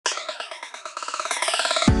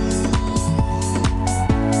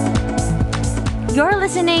You're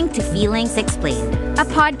listening to Feelings Explained, a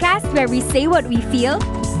podcast where we say what we feel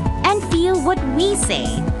and feel what we say.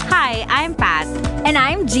 Hi, I'm Pat. And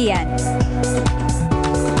I'm Gian.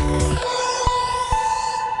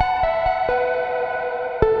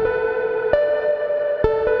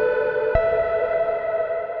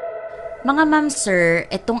 Mga ma'am sir,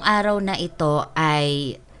 itong araw na ito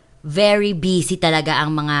ay very busy talaga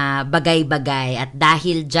ang mga bagay-bagay at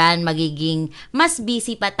dahil dyan magiging mas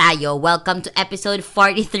busy pa tayo. Welcome to episode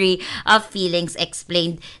 43 of Feelings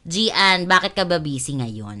Explained. Gian, bakit ka ba busy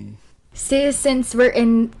ngayon? Since we're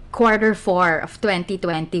in quarter 4 of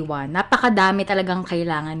 2021, napakadami talagang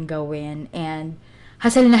kailangan gawin and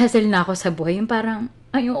hassle na ako sa buhay. Yung parang,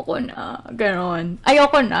 ayoko na, ganon.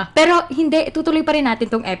 Ayoko na. Pero hindi, tutuloy pa rin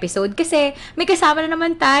natin tong episode kasi may kasama na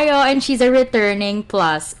naman tayo and she's a returning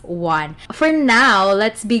 +1. For now,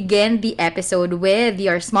 let's begin the episode with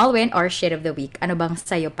your small win or shit of the week. Ano bang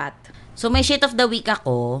sa'yo, Pat? So may shit of the week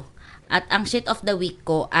ako. At ang shit of the week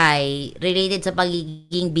ko ay related sa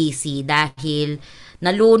pagiging busy dahil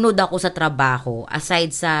nalunod ako sa trabaho.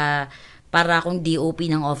 Aside sa para akong DOP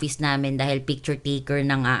ng office namin dahil picture taker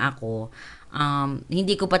na nga ako,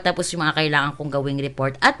 hindi ko pa tapos yung mga kailangan kong gawing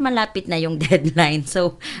report at malapit na yung deadline.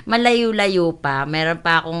 So, malayo-layo pa. Meron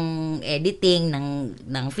pa akong editing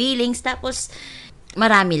ng feelings. Tapos,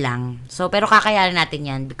 marami lang. So, pero kakayanan natin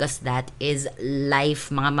yan because that is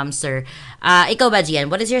life, mga ma'am sir. Ikaw ba, Gian?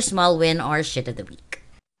 What is your small win or shit of the week?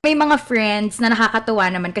 May mga friends na nakakatuwa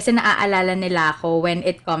naman kasi naaalala nila ako when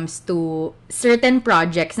it comes to certain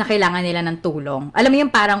projects na kailangan nila ng tulong. Alam mo yung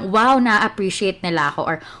parang, wow, na-appreciate nila ako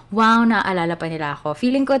or wow, naaalala pa nila ako.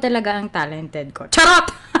 Feeling ko talaga ang talented ko. Charot!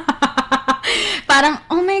 Parang,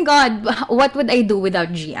 oh my God, what would I do without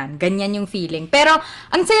Gian? Ganyan yung feeling. Pero,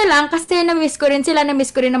 ang saya lang kasi na-miss ko rin sila, na-miss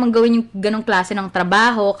ko rin naman gawin yung ganong klase ng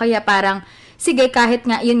trabaho. Kaya parang, sige, kahit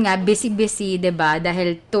nga, yun nga, busy-busy, diba?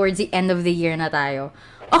 Dahil towards the end of the year na tayo.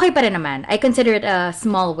 Okay pa rin naman. I consider it a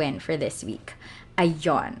small win for this week.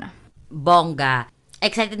 Ayon. Bongga.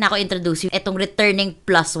 Excited na ako introduce yung itong returning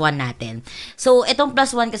 +1 natin. So, itong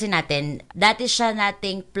 +1 kasi natin, dati siya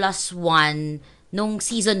nating +1 nung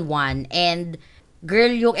season 1 and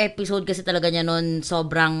girl, yung episode kasi talaga niya nun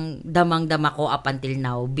sobrang damang-dama ko up until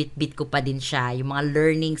now. Bit-bit ko pa din siya, yung mga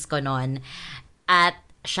learnings ko nun. At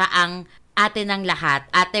siya ang ate ng lahat.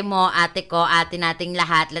 Ate mo, ate ko, ate nating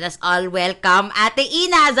lahat. Let us all welcome Ate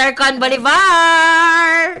Ina Zarcon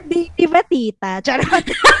Bolivar! Di ba tita? Charot.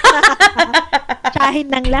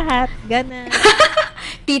 Tsahin ng lahat. Gana.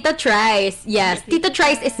 Tita Trice. Yes, Tita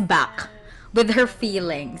Trice is back with her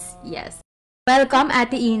feelings. Yes. Welcome,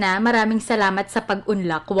 Ate Ina. Maraming salamat sa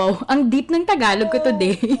pag-unlock. Wow, ang deep ng Tagalog ko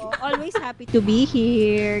today. Always happy to be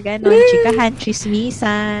here. Ganon, chikahan,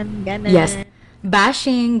 chismisan. Ganon. Yes.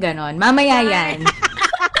 Bashing, ganon. Mamaya yan.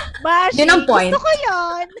 Bashing. Yun ang point. Gusto ko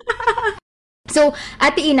yun. So,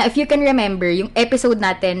 Ate Ina, if you can remember, yung episode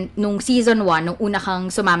natin nung season 1, nung una kang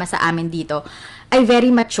sumama sa amin dito, ay very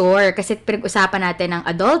mature kasi pinag-usapan natin ang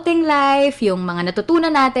adulting life, yung mga natutunan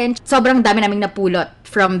natin. Sobrang dami naming napulot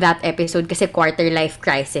from that episode kasi quarter life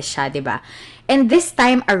crisis siya, di ba? And this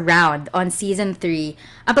time around, on season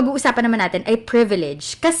 3, ang pag-uusapan naman natin ay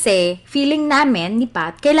privilege kasi feeling namin ni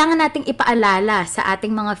Pat, kailangan nating ipaalala sa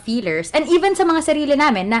ating mga feelers and even sa mga sarili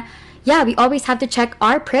namin na yeah, we always have to check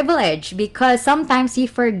our privilege because sometimes we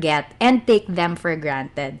forget and take them for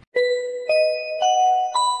granted.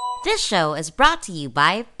 This show is brought to you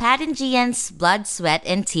by Pat and Gian's Blood, Sweat,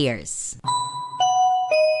 and Tears.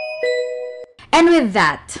 And with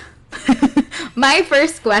that, my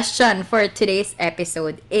first question for today's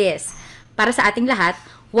episode is, para sa ating lahat,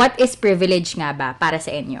 what is privilege nga ba para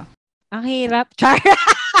sa inyo? Ang hirap. Char.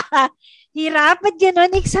 Hirap. Ba't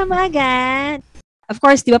gano'n iksamagan? Of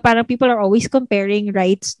course, di ba, parang people are always comparing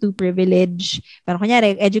rights to privilege. Parang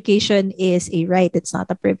kunyari, education is a right. It's not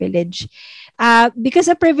a privilege. Because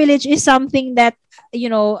a privilege is something that, you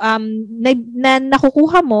know, na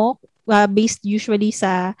nakukuha mo based usually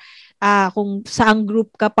sa kung saang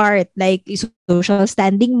group ka part, like social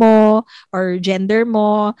standing mo or gender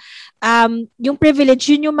mo. Yung privilege,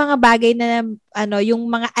 yun yung mga bagay na, yung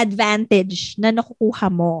mga advantage na nakukuha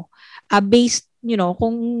mo based, you know,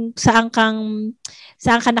 kung saan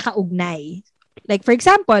ka nakaugnay. Like, for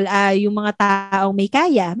example, yung mga taong may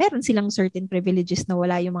kaya, meron silang certain privileges na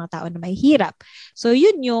wala yung mga tao na may hirap. So,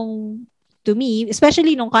 yun yung, to me,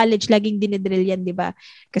 especially nung college, laging dinidrill yan, di ba?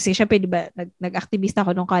 Kasi syempre, di ba, nag-activist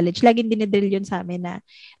ako nung college, laging dinidrill yun sa amin na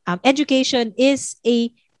education is a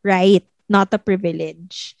right, not a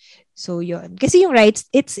privilege. So, yun. Kasi yung rights,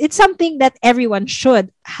 it's something that everyone should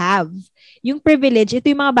have. Yung privilege, ito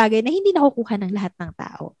yung mga bagay na hindi nakukuha ng lahat ng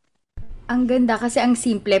tao. Ang ganda kasi ang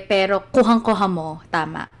simple pero kuhang-kuha mo.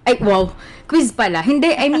 Tama. Ay, wow. Quiz pala. Hindi,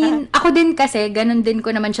 I mean, ako din kasi, ganun din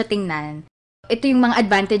ko naman siya tingnan. Ito yung mga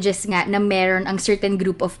advantages nga na meron ang certain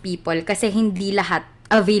group of people kasi hindi lahat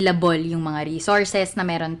available yung mga resources na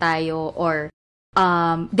meron tayo or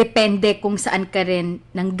depende kung saan ka rin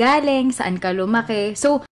nanggaling, saan ka lumaki.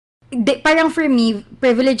 So, parang for me,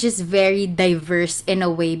 privilege is very diverse in a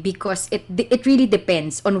way because it really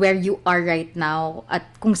depends on where you are right now at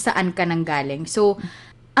kung saan ka nanggaling. So,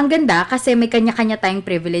 ang ganda kasi may kanya-kanya tayong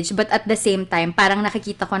privilege but at the same time, parang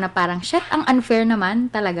nakikita ko na parang, shit, ang unfair naman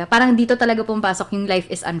talaga. Parang dito talaga pumapasok yung life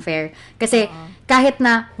is unfair. Kasi kahit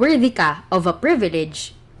na worthy ka of a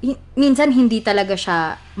privilege, minsan hindi talaga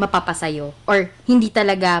siya mapapasayo or hindi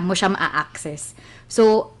talaga mo siya ma-access.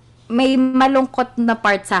 So, may malungkot na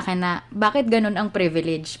part sa akin na bakit ganun ang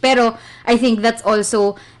privilege. Pero I think that's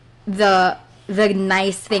also the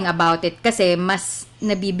nice thing about it kasi mas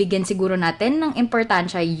nabibigyan siguro natin ng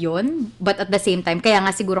importansya yun, but at the same time, kaya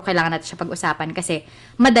nga siguro kailangan natin siya pag-usapan kasi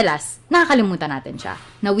madalas nakakalimutan natin siya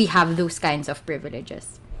na we have those kinds of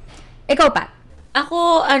privileges. Ikaw, Pat?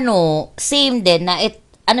 Ako, same din na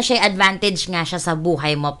siya, advantage nga siya sa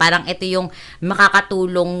buhay mo. Parang ito yung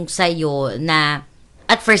makakatulong sa'yo na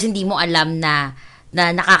at first, hindi mo alam na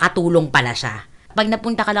nakakatulong pala siya. Pag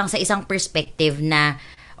napunta ka lang sa isang perspective na,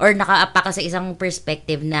 or nakaapa ka sa isang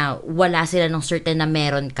perspective na wala sila ng certain na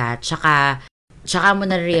meron ka, tsaka mo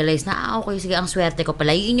na-realize na, okay, sige, ang swerte ko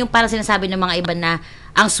pala. Yun yung parang sinasabi ng mga iba na,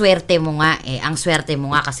 ang swerte mo nga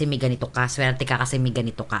kasi may ganito ka, swerte ka kasi may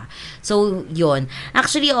ganito ka. So, yun.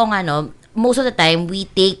 Actually, most of the time,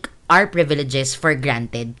 we take our privileges for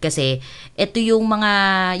granted kasi ito yung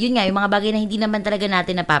mga bagay na hindi naman talaga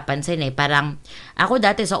natin napapansin parang ako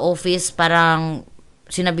dati sa office parang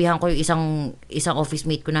sinabihan ko yung isang office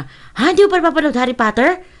mate ko na hindi mo pa napapanood Harry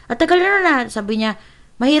Potter? At tagal na sabi niya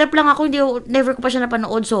mahirap lang ako, never ko pa siya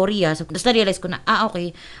napanood, sorry Tapos na-realize ko na,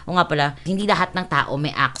 okay, o nga pala, hindi lahat ng tao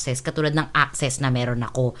may access katulad ng access na meron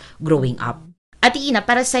ako growing up. At Ina,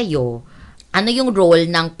 para sa'yo, ano yung role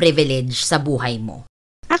ng privilege sa buhay mo?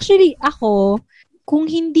 Actually, ako, kung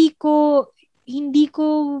hindi ko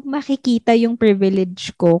makikita yung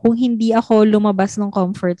privilege ko, kung hindi ako lumabas ng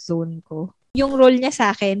comfort zone ko, yung role niya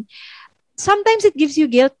sa akin, sometimes it gives you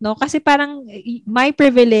guilt, no? Kasi parang my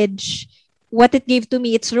privilege, what it gave to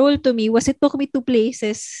me, its role to me, was it took me to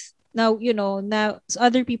places now, na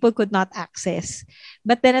other people could not access.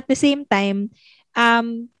 But then at the same time,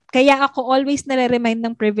 kaya ako always nare-remind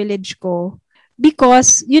ng privilege ko.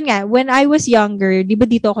 Because, yun nga, when I was younger, di ba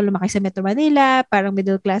dito ako lumaki sa Metro Manila, parang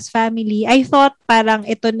middle class family, I thought parang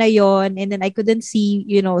ito na yon, and then I couldn't see,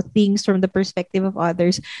 things from the perspective of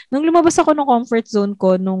others. Nung lumabas ako ng comfort zone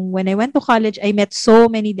ko, when I went to college, I met so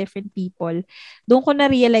many different people. Doon ko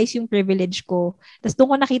na-realize yung privilege ko. Tapos doon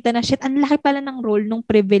ko nakita na, shit, ang laki pala ng role ng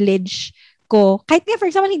privilege ko. Kahit nga, for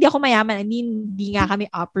example, hindi ako mayaman. I mean, hindi nga kami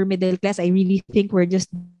upper middle class. I really think we're just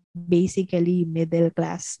basically middle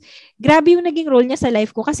class. Grabe yung naging role niya sa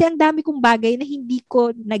life ko kasi ang dami kong bagay na hindi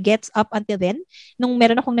ko na-gets up until then nung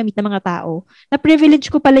meron akong na-meet na mga tao. Na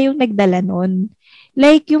privilege ko pala yung nagdala nun.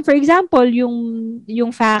 Like yung for example,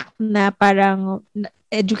 yung fact na parang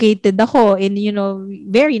educated ako in,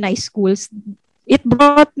 very nice schools. It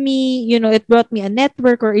brought me a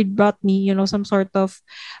network or it brought me, some sort of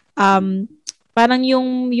parang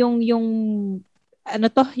yung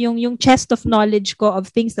chest of knowledge ko of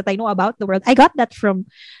things that I know about the world. I got that from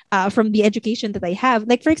the education that I have.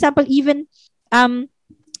 Like for example, even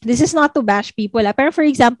this is not to bash people, pero for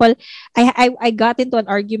example, I got into an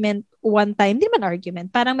argument one time. Hindi man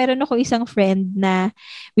argument. Parang meron ako isang friend na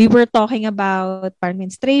we were talking about parang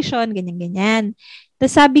menstruation, ganyan-ganyan.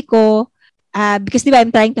 Tapos sabi ko, because diba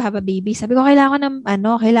I'm trying to have a baby, sabi ko kailangan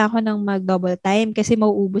ko ng mag-double time kasi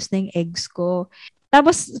mauubos na yung eggs ko.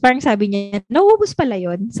 Tapos, parang sabi niya, nauubos pala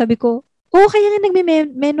yun. Sabi ko, kaya nga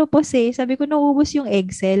nagme-menopause Sabi ko, nauubos yung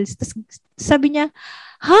egg cells. Tapos, sabi niya,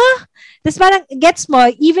 Tapos parang, gets mo,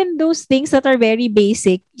 even those things that are very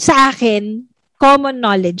basic, sa akin, common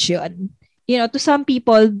knowledge yun. To some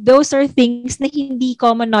people, those are things na hindi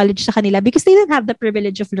common knowledge sa kanila because they don't have the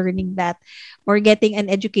privilege of learning that or getting an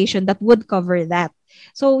education that would cover that.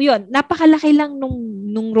 So, yun, napakalaki lang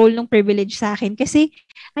nung role ng privilege sa akin kasi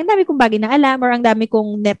ang dami kong bagay na alam or ang dami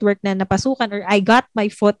kong network na napasukan or I got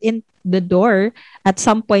my foot in the door at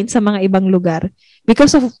some point sa mga ibang lugar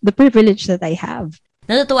because of the privilege that I have.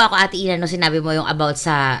 Natutuwa ako, Ate Ina, no, sinabi mo yung about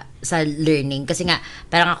sa learning. Kasi nga,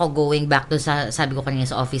 parang ako going back to sa, sabi ko kanina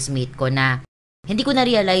sa office mate ko na hindi ko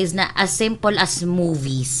na-realize na as simple as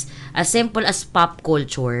movies, as simple as pop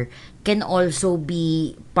culture can also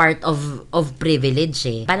be part of privilege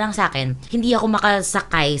eh. Parang sa akin, hindi ako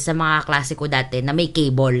makasakay sa mga klase ko dati na may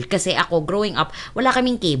cable. Kasi ako, growing up, wala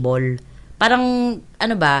kaming cable. Parang,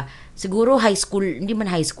 ano ba, siguro high school, hindi man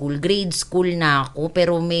high school, grade school na ako,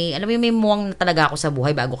 pero may, alam mo may muwang na talaga ako sa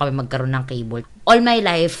buhay bago kami magkaroon ng cable. All my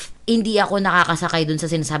life, hindi ako nakakasakay dun sa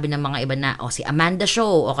sinasabi ng mga iba na, si Amanda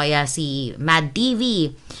Show, o kaya si Mad TV.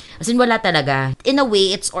 As in, wala talaga. In a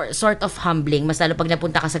way, it's sort of humbling, mas lalo pag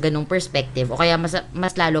napunta ka sa ganung perspective, o kaya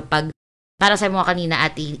mas lalo pag, para sa mga kanina,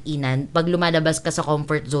 Ate Inan, pag lumalabas ka sa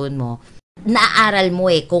comfort zone mo, naaaral mo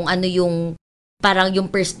kung ano yung parang yung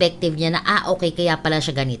perspective niya na, okay, kaya pala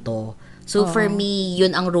siya ganito. So, for me,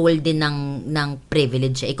 yun ang role din ng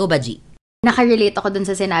privilege. Ikaw ba, G? Nakarelate ako dun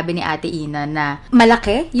sa sinabi ni Ate Ina na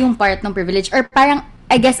malaki yung part ng privilege. Or parang,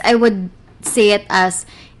 I guess I would say it as,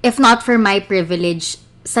 if not for my privilege,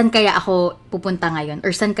 saan kaya ako pupunta ngayon? Or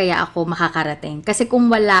saan kaya ako makakarating? Kasi kung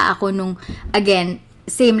wala ako nung, again,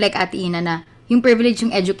 same like Ate Ina na, yung privilege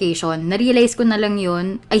yung education, na-realize ko na lang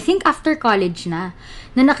yun, I think after college na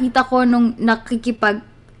nakita ko nung nakikipag,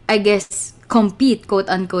 I guess, compete,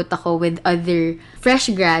 quote-unquote ako, with other fresh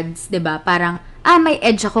grads, 'di ba? Parang, may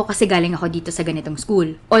edge ako kasi galing ako dito sa ganitong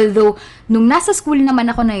school. Although, nung nasa school naman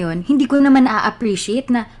ako na yun, hindi ko naman na-appreciate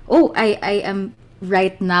na, I am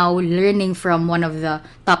right now learning from one of the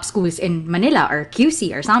top schools in Manila or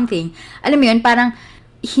QC or something. Alam mo yun, parang,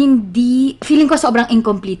 feeling ko sobrang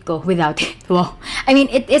incomplete ko without it. Wow. I mean,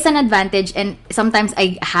 it is an advantage and sometimes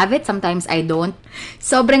I have it, sometimes I don't.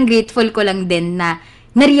 Sobrang grateful ko lang din na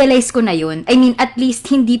na-realize ko na yun. I mean, at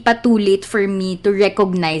least hindi pa too late for me to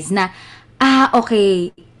recognize na,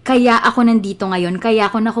 okay, kaya ako nandito ngayon, kaya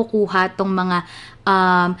ako nakukuha tong mga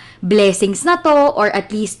blessings na to, or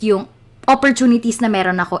at least yung opportunities na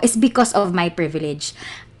meron ako is because of my privilege.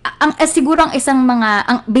 Siguro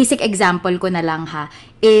ang basic example ko na lang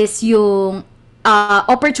is yung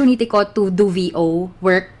opportunity ko to do VO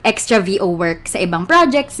work, extra VO work sa ibang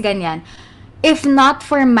projects, ganyan. If not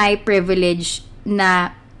for my privilege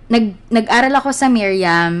na nag-aral ako sa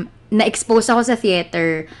Miriam, na-expose ako sa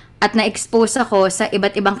theater, at na-expose ako sa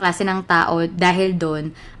iba't ibang klase ng tao dahil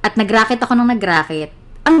doon, at nag-racket ako nung nag-racket.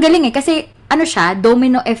 Ang galing kasi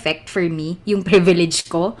domino effect for me, yung privilege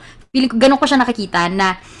ko. Ganun ko siya nakikita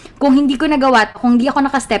na kung hindi ko nagawa, kung hindi ako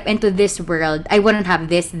nakastep into this world, I wouldn't have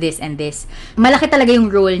this, and this. Malaki talaga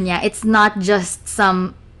yung role niya. It's not just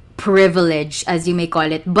some privilege, as you may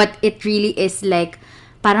call it, but it really is like,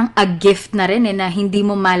 parang a gift na rin na hindi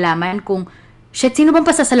mo malaman kung, shit, sino bang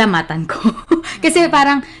pasasalamatan ko? Kasi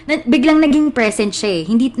parang, biglang naging present siya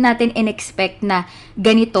Hindi natin in-expect na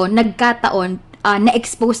ganito, nagkataon,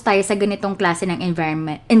 na-expose tayo sa ganitong klase ng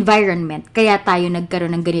environment, kaya tayo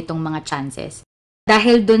nagkaroon ng ganitong mga chances.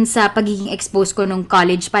 Dahil dun sa pagiging expose ko nung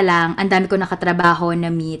college pa lang, ang dami ko nakatrabaho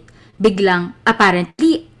na meet, biglang,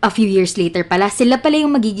 apparently, a few years later pala, sila pala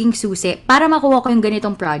yung magiging susi para makuha ko yung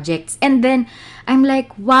ganitong projects. And then, I'm like,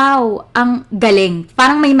 wow, ang galing.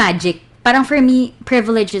 Parang may magic. Parang for me,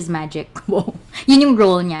 privilege is magic. Wow. Yun yung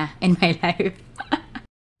role niya in my life.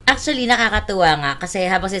 Actually, nakakatuwa nga. Kasi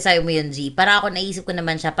habang sinasabi mo yun, G, para ako naisip ko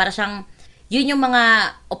naman siya, para siyang, yun yung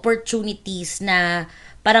mga opportunities na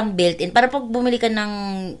parang built-in. Para pag bumili ka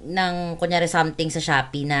ng kunyari something sa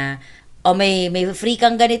Shopee na, may free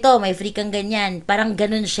kang ganito, may free kang ganyan. Parang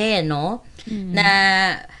ganun siya, no?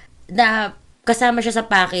 Na kasama siya sa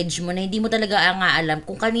package mo na hindi mo talaga alam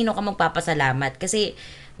kung kanino ka magpapasalamat. Kasi,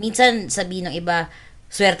 minsan, sabihin ng iba,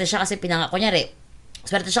 swerte siya kasi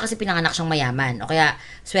pinanganak siyang mayaman. O kaya,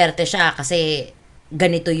 swerte siya kasi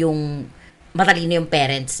ganito yung matalino yung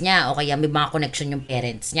parents niya. O kaya may mga connection yung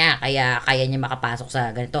parents niya. Kaya kaya niya makapasok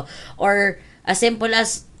sa ganito. Or, as simple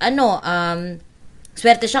as,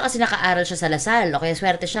 swerte siya kasi nakaaral siya sa Lasal. O kaya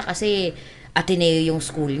swerte siya kasi Ateneo yung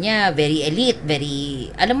school niya. Very elite. Very,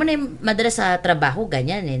 alam mo na yung madalas sa trabaho,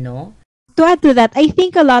 ganyan no? To add to that, I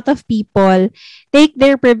think a lot of people take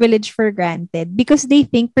their privilege for granted because they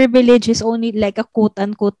think privilege is only like a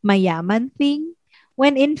quote-unquote mayaman thing.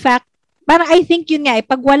 When in fact, parang I think yun nga,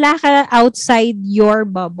 pag wala ka outside your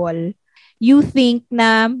bubble, you think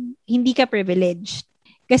na hindi ka privileged.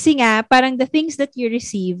 Kasi nga, parang the things that you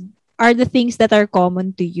receive are the things that are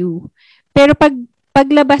common to you. Pero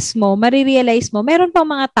paglabas mo, marirealize mo, meron pang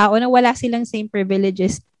mga tao na wala silang same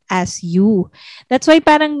privileges as you. That's why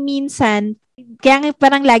parang minsan, kaya nga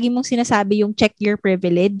parang lagi mong sinasabi yung check your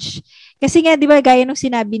privilege. Kasi nga, di ba, gaya nung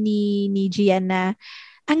sinabi ni Gian na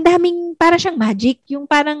ang daming, para siyang magic. Yung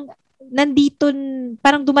parang nandito,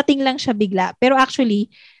 parang dumating lang siya bigla. Pero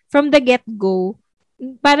actually, from the get-go,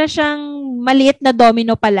 para siyang maliit na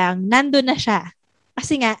domino pa lang, nandun na siya.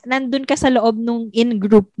 Kasi nga, nandun ka sa loob nung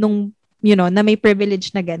in-group nung, na may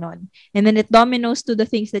privilege na ganon. And then it dominoes to the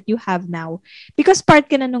things that you have now. Because part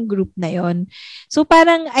ka na nung group na yon. So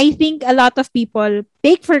parang, I think a lot of people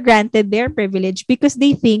take for granted their privilege because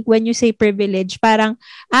they think when you say privilege, parang,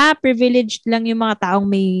 privileged lang yung mga taong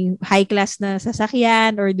may high class na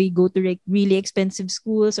sasakyan or they go to really expensive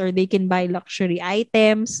schools or they can buy luxury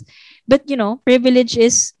items. But, privilege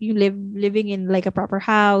is you living in like a proper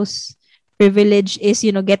house. Privilege is,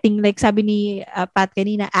 getting, like sabi ni Pat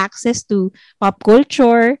kanina, access to pop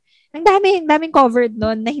culture. Ang daming covered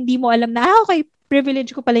nun na hindi mo alam na, okay,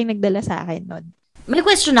 privilege ko pala yung nagdala sa akin nun. May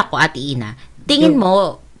question ako, Ate Ina. Tingin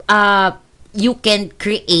mo, you can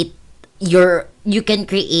create your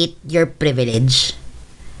privilege?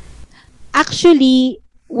 Actually,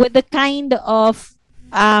 with the kind of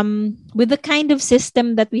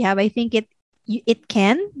system that we have, I think it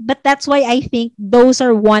can, but that's why I think those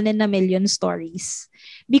are 1 in a million stories.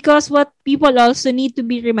 Because what people also need to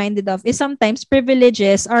be reminded of is sometimes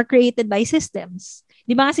privileges are created by systems.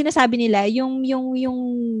 Di ba nga sinasabi nila, yung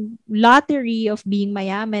lottery of being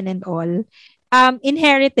mayaman and all,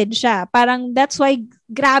 inherited siya. Parang that's why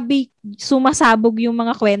grabe sumasabog yung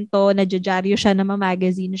mga kwento, nadyaryo siya, na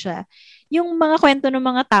magazine siya. Yung mga kwento ng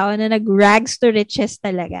mga tao na nag-rags to riches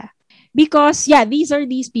talaga. Because, these are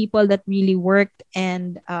these people that really worked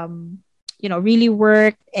and,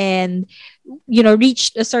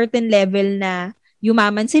 reached a certain level na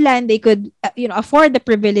yumaman sila and they could, afford the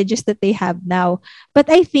privileges that they have now.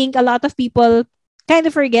 But I think a lot of people kind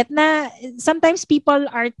of forget na sometimes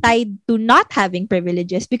people are tied to not having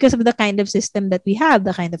privileges because of the kind of system that we have,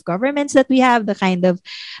 the kind of governments that we have, the kind of,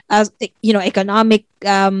 economic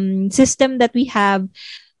system that we have.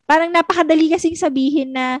 Parang napakadali kasing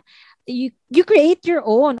sabihin na you create your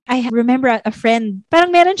own. I remember a friend,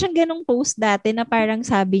 parang meron siyang ganong post dati na parang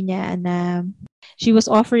sabi niya na she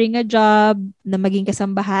was offering a job na maging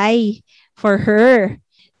kasambahay for her.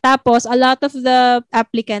 Tapos, a lot of the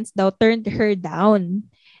applicants daw turned her down.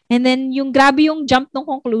 And then, grabe yung jump ng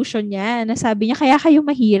conclusion niya, na sabi niya, kaya kayo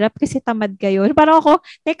mahirap kasi tamad kayo. Parang ako,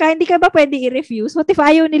 teka, hindi ka ba pwede i-refuse? What if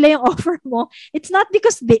ayaw nila yung offer mo? It's not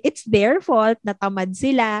because it's their fault na tamad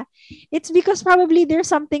sila. It's because probably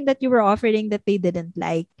there's something that you were offering that they didn't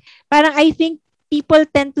like. Parang I think people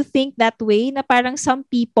tend to think that way, na parang some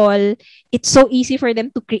people, it's so easy for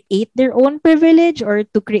them to create their own privilege or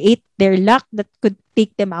to create their luck that could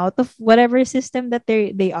take them out of whatever system that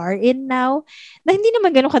they are in now, na hindi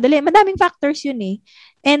naman ganun kadali. Madaming factors yun eh.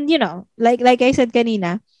 And like I said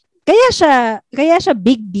kanina, kaya siya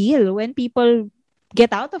big deal when people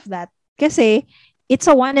get out of that. Kasi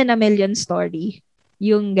it's a 1 in a million story.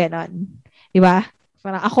 Yung ganon. Diba?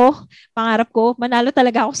 Parang ako, pangarap ko, manalo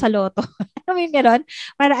talaga ako sa loto. Alam mo yung gano'n?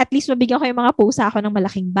 Para at least mabigyan ko yung mga pusa ako ng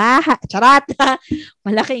malaking bahay. Charot!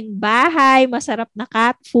 Malaking bahay, masarap na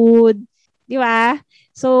cat food. Di ba?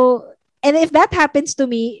 So, and if that happens to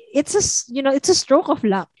me, it's a stroke of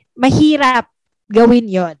luck. Mahirap gawin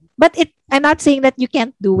yon. But I'm not saying that you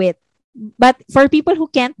can't do it. But for people who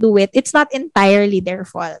can't do it, it's not entirely their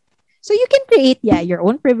fault. So you can create, your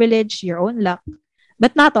own privilege, your own luck,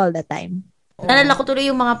 but not all the time. Nalala ko tuloy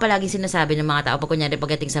yung mga palagi sinasabi ng mga tao pag kunyari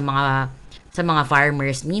pagdating sa mga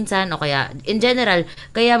farmers minsan o kaya in general,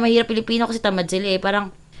 kaya mahirap Pilipino kasi tamad sila eh.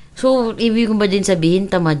 Parang, so, ibig ko ba din sabihin,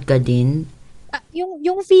 tamad ka din?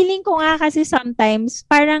 Yung feeling ko nga kasi sometimes,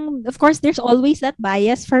 parang, of course, there's always that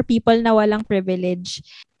bias for people na walang privilege.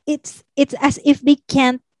 It's as if they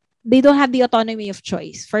don't have the autonomy of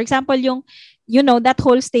choice. For example, that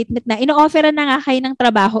whole statement na ino-offeran na nga kayo ng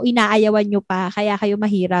trabaho, inaayawan nyo pa, kaya kayo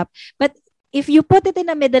mahirap. But if you put it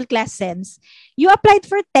in a middle class sense, you applied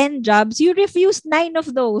for 10 jobs, you refused 9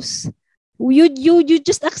 of those. You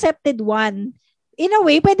just accepted 1. In a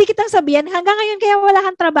way, pwede kitang sabihan, hanggang ngayon kaya wala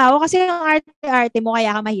kang trabaho kasi yung arte-arte mo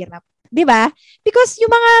kaya ka mahirap. 'Di ba? Because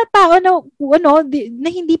yung mga tao na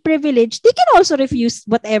hindi privileged, they can also refuse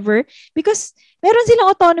whatever because meron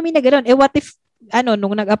silang autonomy na gano'n. What if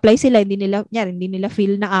nung nag-apply sila, hindi nila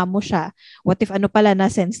feel na amo siya. What if pala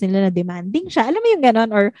na sense nila na demanding siya? Alam mo yung ganon?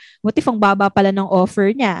 Or what if ang baba pala ng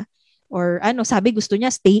offer niya? Or sabi gusto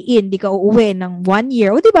niya stay in, di ka uuwi ng 1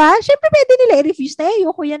 year. O diba? Syempre pwede nila i-refuse na,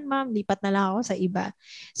 ayoko yan ma'am, lipat na lang ako sa iba.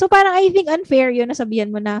 So parang I think unfair yun na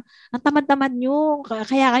sabihan mo na, ang tamad-tamad nyo,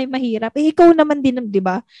 kaya kayo mahirap. Ikaw naman din,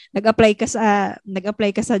 diba?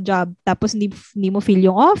 Nag-apply ka sa job, tapos hindi mo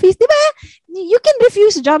feel yung office, diba? You can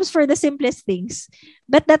refuse jobs for the simplest things.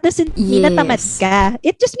 But that doesn't mean na tamad ka.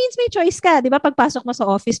 It just means may choice ka. Diba? Pagpasok mo sa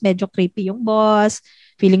office, medyo creepy yung boss,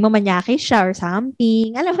 feeling mo manyaki siya or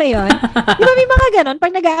something. Alam mo yun? Di ba may mga ganon?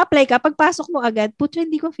 Pag nag-a-apply ka, pagpasok mo agad, putya,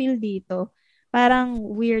 hindi ko feel dito. Parang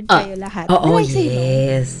weird kayo lahat. Oo, When I say no,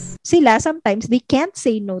 yes. sila, sometimes, they can't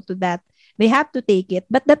say no to that. They have to take it.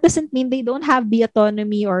 But that doesn't mean they don't have the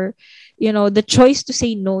autonomy or, the choice to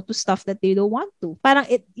say no to stuff that they don't want to. Parang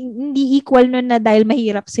hindi equal nun na dahil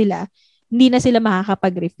mahirap sila, hindi na sila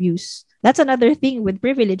makakapag-refuse. That's another thing with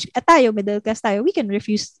privilege. At tayo, middle class tayo, we can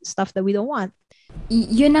refuse stuff that we don't want.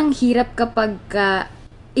 Yun ang hirap kapag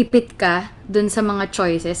ipit ka dun sa mga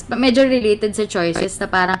choices. Medyo related sa choices na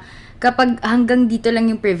parang kapag hanggang dito lang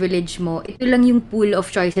yung privilege mo, ito lang yung pool of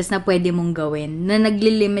choices na pwede mong gawin, na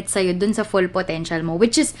naglilimit sa'yo dun sa full potential mo,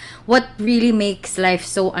 which is what really makes life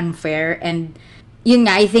so unfair. And yun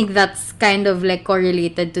nga, I think that's kind of like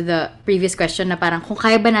correlated to the previous question na parang kung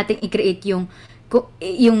kaya ba nating i-create yung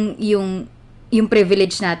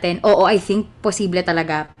privilege natin. Oo, I think posible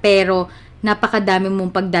talaga. Pero napakadami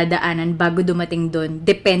mong pagdadaanan bago dumating doon.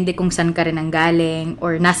 Depende kung saan ka rin ang galing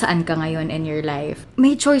or nasaan ka ngayon in your life.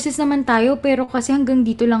 May choices naman tayo, pero kasi hanggang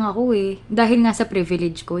dito lang ako dahil nga sa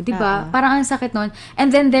privilege ko, 'di ba? Parang ang sakit noon. And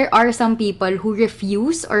then there are some people who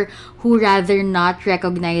refuse or who rather not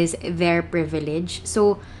recognize their privilege.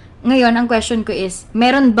 So, ngayon, ang question ko is,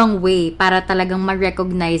 meron bang way para talagang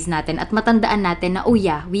ma-recognize natin at matandaan natin na, oh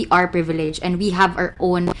yeah, we are privileged and we have our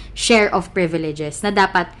own share of privileges na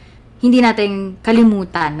dapat hindi natin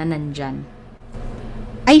kalimutan na nandyan?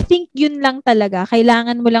 I think yun lang talaga.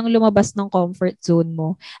 Kailangan mo lang lumabas ng comfort zone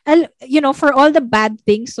mo. For all the bad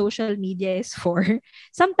things social media is for,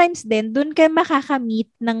 sometimes din, dun ka makakamit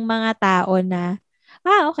ng mga tao na,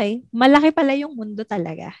 okay, malaki pala yung mundo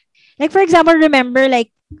talaga. Like, for example, remember, like,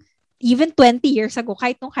 even 20 years ago,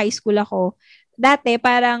 kahit nung high school ako, dati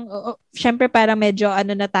parang, syempre parang medyo,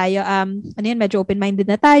 na tayo, medyo open-minded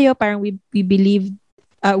na tayo, parang we believed,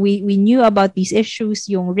 we knew about these issues,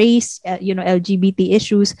 yung race, LGBT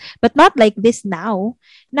issues, but not like this now.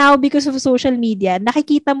 Now, because of social media,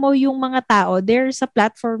 nakikita mo yung mga tao, there's a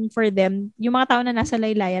platform for them. Yung mga tao na nasa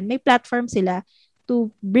laylayan, may platform sila to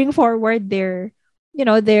bring forward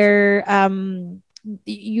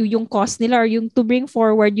yung cause nila or yung to bring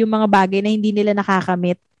forward yung mga bagay na hindi nila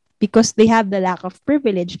nakakamit because they have the lack of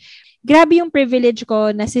privilege. Grabe yung privilege ko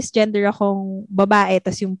na cisgender akong babae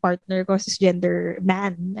tas yung partner ko cisgender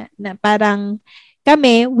man na parang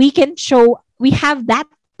kami, we have that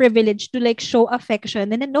privilege to like show affection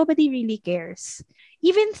and then nobody really cares.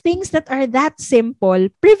 Even things that are that simple,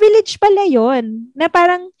 privilege pala yun. Na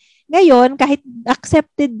parang ngayon, kahit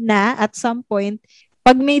accepted na at some point,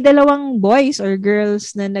 pag may dalawang boys or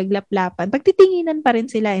girls na naglaplapan, pagtitinginan pa rin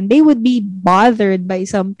sila and they would be bothered by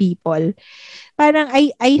some people. Parang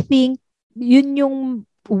I think yun yung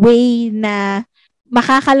way na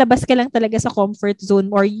makakalabas ka lang talaga sa comfort zone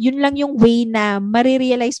or yun lang yung way na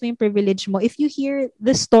marirealize mo yung privilege mo if you hear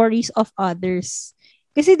the stories of others.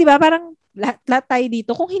 Kasi di ba parang lahat tayo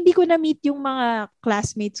dito, kung hindi ko na-meet yung mga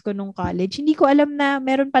classmates ko nung college, hindi ko alam na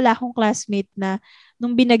meron pala akong classmate na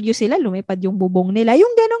nung binagyo sila, lumipad yung bubong nila.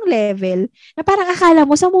 Yung ganong level, na parang akala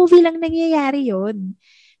mo sa movie lang nangyayari yun.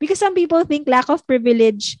 Because some people think lack of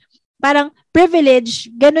privilege, parang privilege,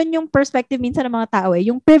 ganon yung perspective minsan ng mga tao eh.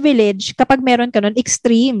 Yung privilege, kapag meron ka nun,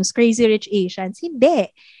 extremes, crazy rich Asians. Hindi.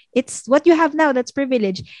 It's what you have now, that's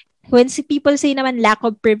privilege. When people say naman lack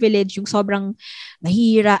of privilege, yung sobrang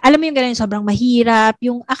mahirap, alam mo yung gano'n, yung sobrang mahirap,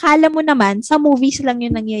 yung akala mo naman, sa movies lang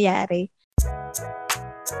yung nangyayari.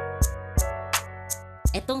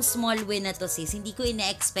 Etong small win na to sis, hindi ko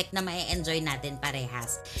ina-expect na ma-enjoy natin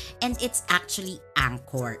parehas. And it's actually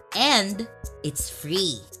Anchor. And it's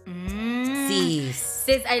free.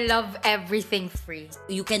 Sis, I love everything free.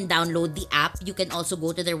 You can download the app. You can also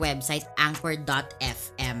go to their website,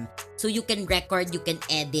 anchor.fm. So you can record, you can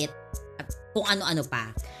edit, kung ano-ano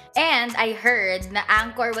pa. And I heard na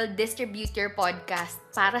Anchor will distribute your podcast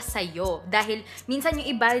para sa'yo. Dahil minsan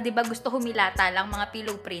yung iba, di ba, gusto humilata lang mga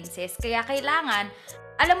pillow princess. Kaya kailangan,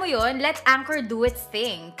 alam mo yun, let Anchor do its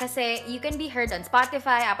thing. Kasi you can be heard on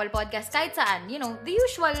Spotify, Apple Podcasts, kahit saan. You know, the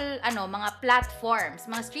usual, mga platforms,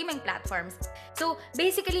 mga streaming platforms. So,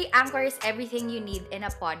 basically, Anchor is everything you need in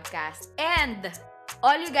a podcast. And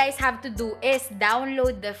all you guys have to do is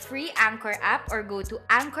download the free Anchor app or go to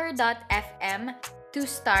anchor.fm to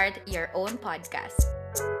start your own podcast.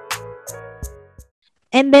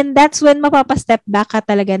 And then that's when mapapa-step back ka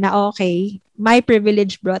talaga na okay, my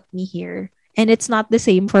privilege brought me here. And it's not the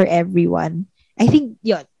same for everyone. I think,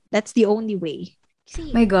 yun, that's the only way.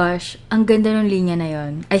 My gosh, ang ganda ng linya na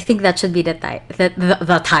yun. I think that should be the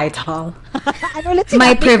title.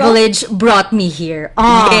 My privilege brought me here.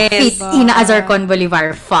 Yes. Ina Azarcon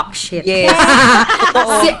Bolivar. Fuck shit. Yes.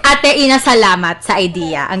 Si Ate Ina, salamat sa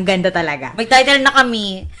idea. Ang ganda talaga. May title na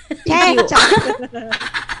kami.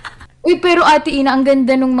 Uy, pero Ate Ina, ang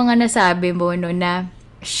ganda nung mga nasabi mo, no, na,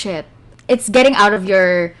 shit, it's getting out of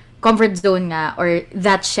your comfort zone nga, or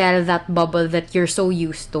that shell, that bubble that you're so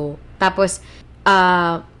used to. Tapos,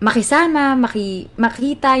 makisama,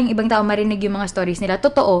 makita yung ibang tao, marinig yung mga stories nila.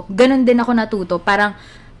 Totoo, ganun din ako natuto. Parang,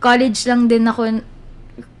 college lang din ako,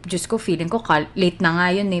 Diyos ko, feeling ko, late na nga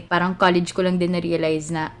yun eh. Parang college ko lang din na-realize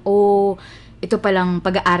na, oh, ito palang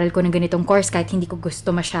pag-aaral ko ng ganitong course kahit hindi ko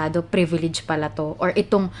gusto masyado, privilege pala to. Or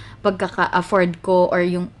itong pagkaka-afford ko or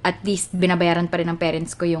yung at least binabayaran pa rin ng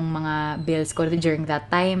parents ko yung mga bills ko during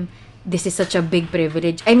that time. This is such a big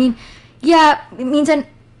privilege. I mean, yeah, minsan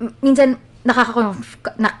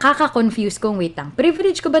nakaka-confuse kung wait lang.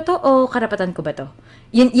 Privilege ko ba to o karapatan ko ba to?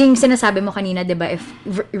 Yung sinasabi mo kanina, 'di ba, if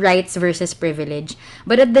rights versus privilege.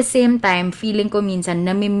 But at the same time, feeling ko minsan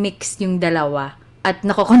nami-mix yung dalawa. At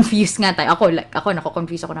nako-confuse nga tayo. Ako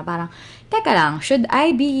nako-confuse ako na parang, teka lang,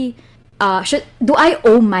 do I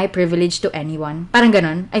owe my privilege to anyone? Parang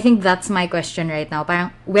ganun. I think that's my question right now.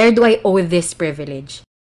 Parang, where do I owe this privilege?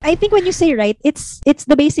 I think when you say right, it's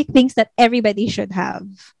the basic things that everybody should have.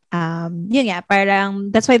 Yun nga,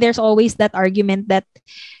 parang, that's why there's always that argument that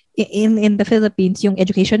in the Philippines, yung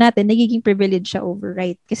education natin, nagiging privilege siya over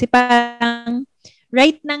right. Kasi parang,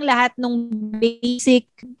 right ng lahat ng basic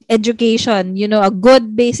education, a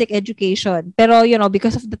good basic education. Pero,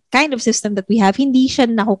 because of the kind of system that we have, hindi siya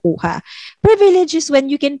nakukuha. Privilege is when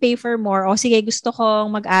you can pay for more. O sige, gusto kong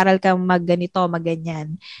mag-aral ka, mag-ganito,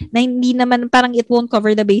 mag-ganyan. Na hindi naman, parang it won't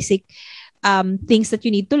cover the basic things that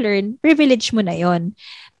you need to learn. Privilege mo na yon.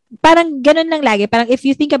 Parang ganun lang lagi. Parang if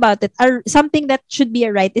you think about it, something that should be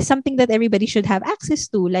a right is something that everybody should have access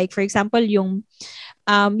to. Like, for example, yung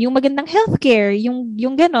magandang healthcare, yung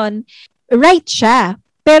ganon, right siya.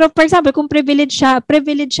 Pero, for example, kung privilege siya,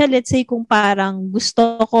 let's say, kung parang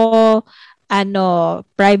gusto ko,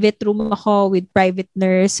 private room ako with private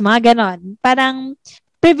nurse, mga ganon. Parang,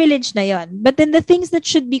 privilege na yon. But then the things that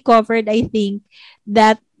should be covered, I think,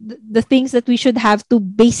 that the things that we should have to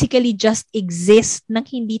basically just exist nang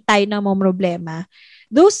hindi tayo na problema,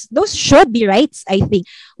 those should be rights, I think.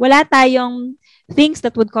 Wala tayong things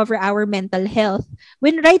that would cover our mental health.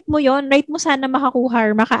 When right mo yon, right mo sana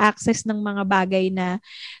makakuha or maka-access ng mga bagay na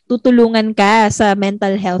tutulungan ka sa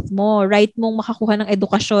mental health mo. Right mong makakuha ng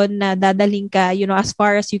edukasyon na dadaling ka, as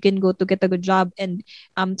far as you can go to get a good job and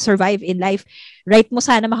survive in life. Right mo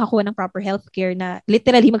sana makakuha ng proper healthcare na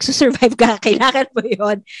literally magsusurvive ka. Kailangan mo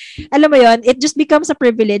yon. Alam mo yon, it just becomes a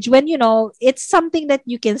privilege when, it's something that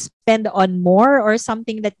you can spend on more or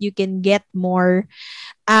something that you can get more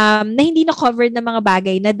na hindi na covered ng mga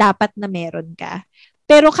bagay na dapat na meron ka.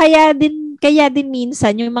 Pero kaya din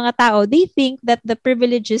minsan yung mga tao, they think that the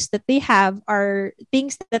privileges that they have are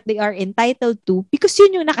things that they are entitled to because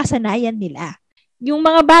yun yung nakasanayan nila. Yung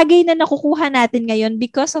mga bagay na nakukuha natin ngayon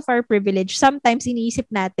because of our privilege, sometimes iniisip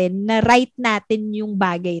natin na right natin yung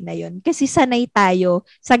bagay na yun kasi sanay tayo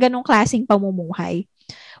sa ganong klaseng pamumuhay.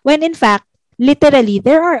 When in fact, literally,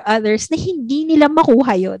 there are others na hindi nila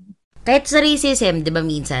makuha yun. Kahit sa racism, di ba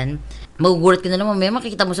minsan, magugulat ka na naman, may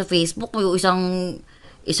makikita mo sa Facebook, may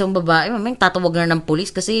isang babae, may tatawag na ng pulis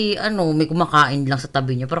kasi may kumakain lang sa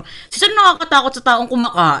tabi niya. Pero, saan nakakatakot sa taong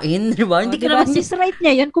kumakain? Di ba? Hindi ka naman sis right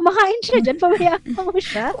niya yun, kumakain siya dyan, pabayaan mo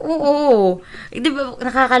siya. Oo. Di ba,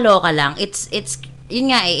 nakakaloka lang. Yun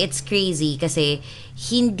nga it's crazy kasi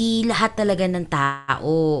hindi lahat talaga ng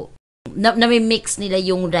tao na-mix nila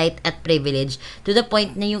yung right at privilege to the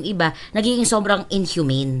point na yung iba nagiging sobrang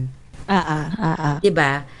inhumane.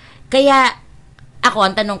 Diba? Kaya ako,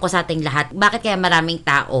 ang tanong ko sa ating lahat, bakit kaya maraming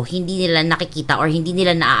tao hindi nila nakikita or hindi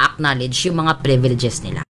nila na-acknowledge yung mga privileges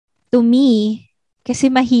nila? To me,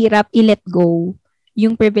 kasi mahirap i-let go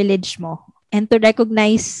yung privilege mo and to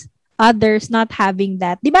recognize others not having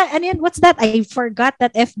that. Diba? Ano yun? What's that? I forgot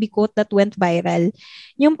that FB quote that went viral.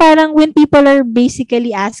 Yung parang when people are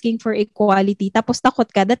basically asking for equality tapos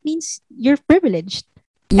takot ka, that means you're privileged.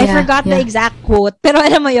 I forgot the exact quote. Pero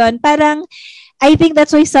alam mo yon, parang I think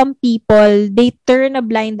that's why some people, they turn a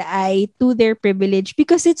blind eye to their privilege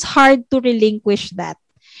because it's hard to relinquish that.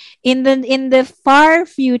 In the far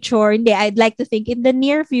future, I'd like to think in the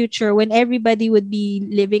near future when everybody would be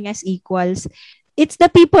living as equals, it's the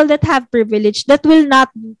people that have privilege that will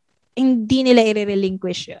not, hindi nila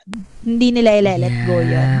i-relinquish yun. Hindi nila i-let go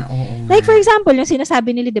yun. Like for example, yung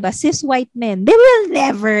sinasabi nila, diba, cis white men, they will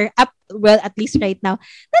never, at least right now,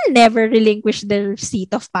 they'll never relinquish their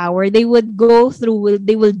seat of power. They would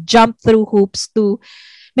they will jump through hoops to,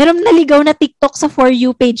 meron naligaw na TikTok sa For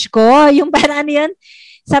You page ko, yung parang ano yun,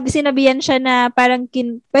 sinabihan siya na parang,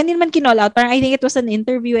 hindi naman kinall out, parang I think it was an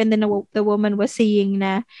interview and then the woman was saying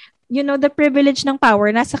na, the privilege ng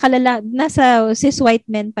power nasa cis white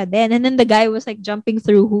men pa din. And then the guy was like jumping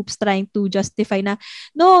through hoops trying to justify na,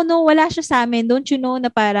 no, wala siya sa amin. Don't you know na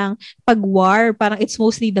parang pag war, parang it's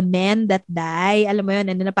mostly the men that die. Alam mo yun,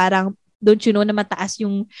 and then na parang, don't you know na mataas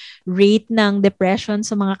yung rate ng depression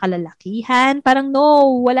sa mga kalalakihan? Parang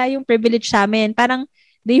no, wala yung privilege sa amin. Parang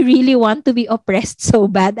they really want to be oppressed so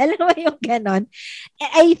bad. Alam mo yung ganon?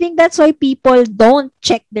 I think that's why people don't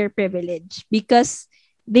check their privilege because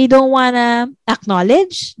they don't wanna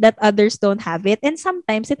acknowledge that others don't have it. And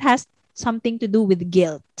sometimes it has something to do with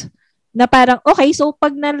guilt. Na parang, okay, so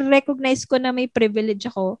pag na-recognize ko na may privilege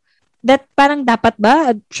ako, that parang dapat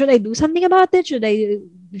ba? Should I do something about it? Should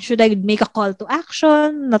I make a call to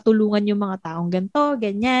action? Natulungan yung mga taong ganito,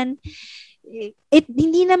 ganyan.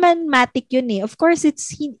 Hindi naman matik yun eh. Of course,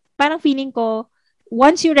 parang feeling ko,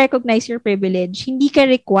 once you recognize your privilege, hindi ka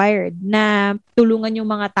required na tulungan yung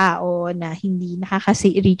mga tao na hindi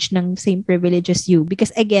nakaka-reach ng same privilege as you.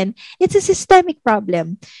 Because again, it's a systemic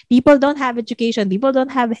problem. People don't have education. People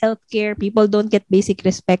don't have healthcare. People don't get basic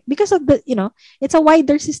respect because of it's a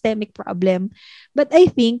wider systemic problem. But I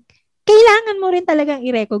think, kailangan mo rin talagang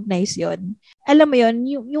i-recognize yon. Alam mo yon,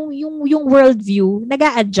 yung worldview,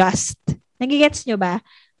 nag-a-adjust. Nagigets nyo ba?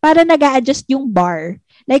 Para nag-a-adjust yung bar.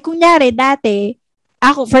 Like, kunyari, dati,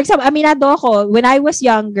 ako, for example, aminado ako, when I was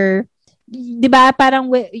younger, di ba, parang,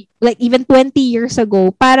 like, even 20 years ago,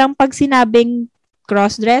 parang pag sinabing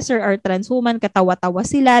cross-dresser or trans woman, katawa-tawa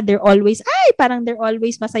sila, they're always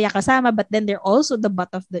masaya kasama, but then they're also the butt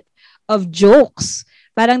of jokes.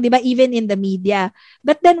 Parang, di ba, even in the media.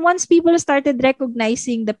 But then, once people started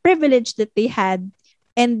recognizing the privilege that they had,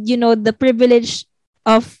 and, the privilege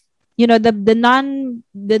of the non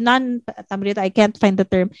I can't find the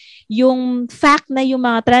term, yung fact na yung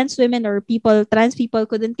mga trans women or trans people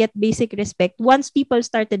couldn't get basic respect, once people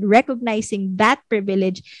started recognizing that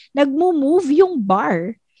privilege, nagmo-move yung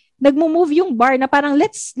bar na parang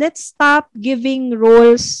let's stop giving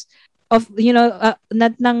roles of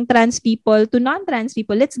ng trans people to non-trans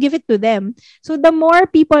people. Let's give it to them. So the more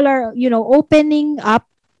people are opening up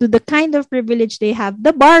to the kind of privilege they have, the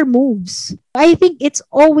bar moves. I think it's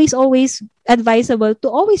always advisable to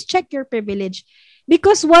always check your privilege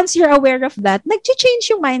because once you're aware of that, nag-change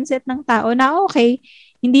yung mindset ng tao na okay,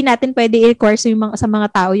 hindi natin pwede i-require sa mga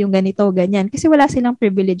tao yung ganito, ganyan kasi wala silang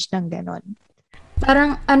privilege ng ganon.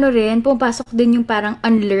 Parang pumapasok din yung parang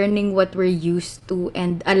unlearning what we're used to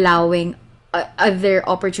and allowing other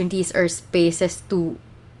opportunities or spaces to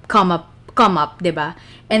come up, 'di ba?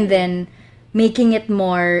 And then making it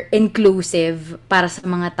more inclusive para sa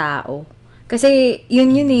mga tao. Kasi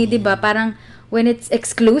yun eh, 'di ba? Parang when it's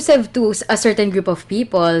exclusive to a certain group of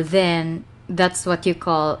people, then that's what you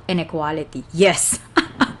call inequality. Yes.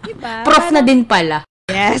 Diba? Prof na din pala.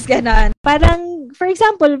 Yes, ganon. Parang, for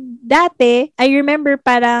example, dati, I remember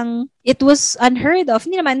parang it was unheard of.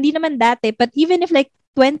 Hindi naman dati, but even if like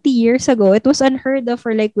 20 years ago, it was unheard of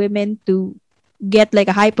for like women to get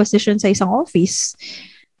like a high position sa isang office.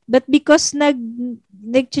 But because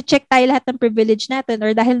nag-check tayo lahat ng privilege natin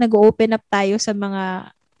or dahil nag-open up tayo sa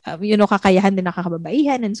mga kakayahan din ng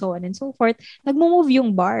kakababaihan and so on and so forth, nagmo-move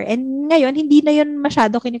yung bar. And ngayon, hindi na yun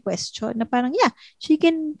masyado kini-question na parang, yeah, she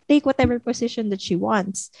can take whatever position that she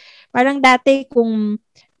wants. Parang dati, kung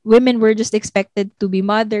women were just expected to be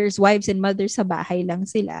mothers, wives, and mothers sa bahay lang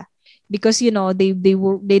sila. Because, they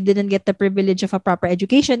didn't get the privilege of a proper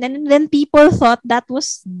education. And then people thought that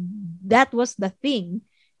was the thing.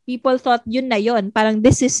 People thought yun na yun. Parang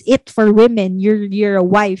this is it for women. You're a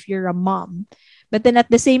wife, you're a mom. But then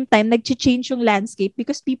at the same time, nag-change yung landscape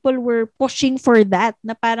because people were pushing for that.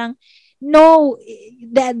 Na parang, no,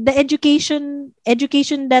 the education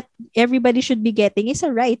that everybody should be getting is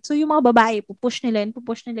a right. So yung mga babae, pupush nila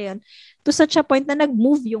yun to such a point na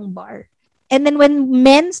nag-move yung bar. And then when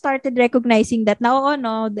men started recognizing that, now,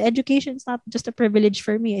 no, the education is not just a privilege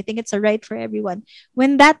for me. I think it's a right for everyone.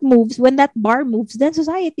 When that bar moves, then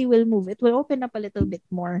society will move. It will open up a little bit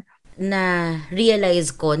more. Na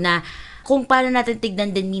realize ko na kung paano natin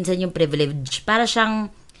tignan din minsan yung privilege, para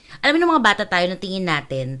siyang, alam mo ng mga bata tayo na tingin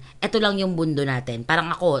natin, eto lang yung mundo natin.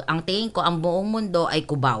 Parang ako, ang tingin ko, ang buong mundo ay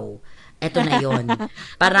Cubao. Eto na yon.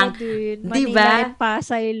 Parang, di ba? Manila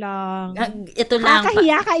Pasay lang. Ito lang.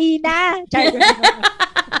 Kakahiya ka, Ina.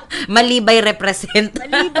 Malibay represent.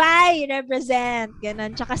 Malibay represent.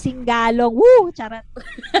 Ganon. Tsaka Singgalong. Woo! Charat.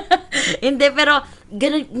 Hindi, pero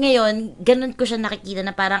ganun ko siya nakikita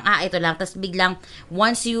na parang, ito lang. Tapos biglang,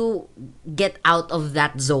 once you get out of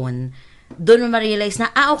that zone, doon mo ma-realize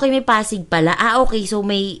na, okay, may Pasig pala. Okay, so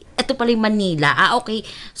ito pala yung Manila. Okay,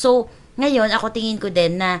 so, Ngayon, ako tingin ko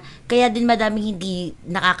din na kaya din madaming hindi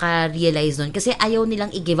nakaka-realize nun kasi ayaw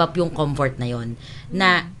nilang i-give up yung comfort na yon.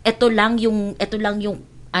 Na ito lang yung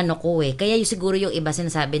ano ko eh. Kaya yung siguro yung iba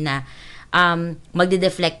sinasabi na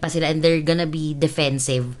magde-deflect pa sila and they're gonna be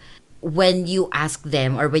defensive when you ask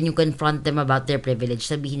them or when you confront them about their privilege.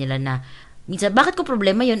 Sabihin nila na minsan, bakit ko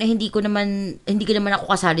problema yun? Hindi ko naman ako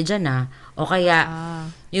kasali dyan O kaya,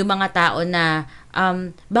 yung mga tao na,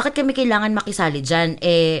 bakit kami kailangan makisali dyan?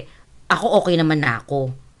 Ako okay naman na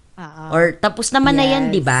ako. Or tapos naman na yan,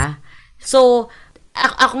 di ba? So,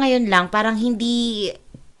 ako ngayon lang, parang hindi,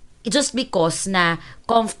 just because na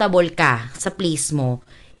comfortable ka sa place mo,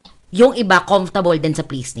 yung iba comfortable din sa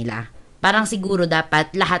place nila. Parang siguro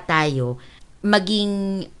dapat lahat tayo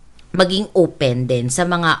maging open din sa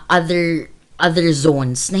mga other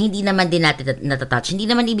zones na hindi naman din natin natatouch. Hindi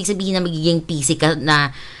naman ibig sabihin na magiging PC ka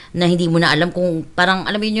na hindi mo na alam kung parang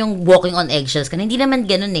alam mo yun yung walking on eggshells ka. Hindi naman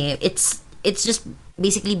ganun eh. It's just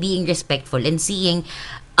basically being respectful and seeing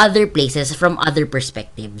other places from other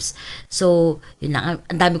perspectives. So, yun lang.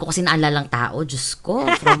 Ang dami ko kasi naalalang tao. Diyos ko.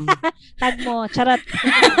 Tag mo. Charot.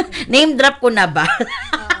 Name drop ko na ba?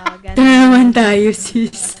 Ito na naman tayo,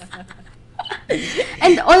 sis.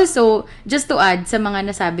 And also, just to add sa mga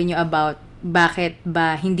nasabi nyo about bakit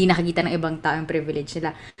ba hindi nakikita ng ibang tao yung privilege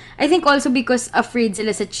nila. I think also because afraid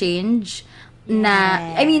sila sa change na,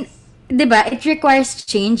 I mean, diba, it requires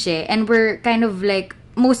change eh. And we're kind of like,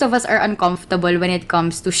 most of us are uncomfortable when it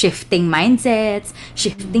comes to shifting mindsets,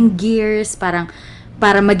 shifting gears, parang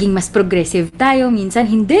para maging mas progressive tayo. Minsan,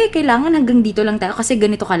 hindi, kailangan hanggang dito lang tayo kasi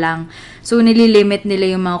ganito ka lang. So, nililimit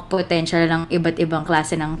nila yung mga potential ng iba't ibang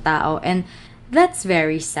klase ng tao. And that's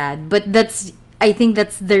very sad. But I think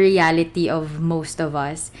that's the reality of most of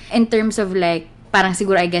us. In terms of like, parang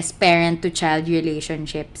siguro, I guess, parent-to-child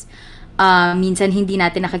relationships. Minsan, hindi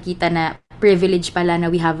natin nakakita na privilege pala na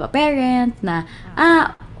we have a parent, na,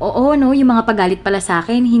 oo, no, yung mga pagalit pala sa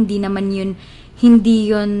akin, hindi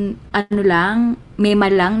yun, ano lang, may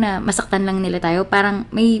lang na masaktan lang nila tayo. Parang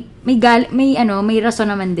may rason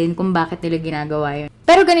naman din kung bakit nila ginagawa yun.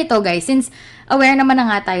 Pero ganito guys, since aware naman na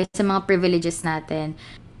nga tayo sa mga privileges natin,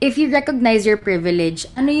 if you recognize your privilege,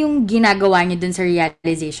 ano yung ginagawa niyo dun sa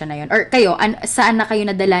realization na yun? Or kayo, saan na kayo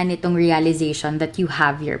nadala nitong realization that you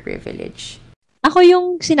have your privilege? Ako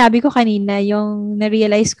yung sinabi ko kanina, yung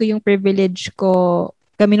na-realize ko yung privilege ko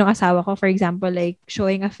kami ng asawa ko, for example, like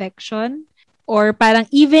showing affection. Or parang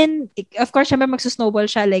even, of course, syempre magsusnowball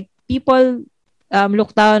siya, like people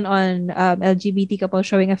look down on LGBT couples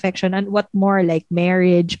showing affection and what more, like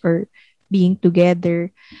marriage or being together.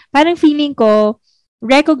 Parang feeling ko,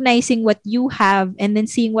 recognizing what you have and then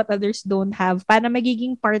seeing what others don't have, para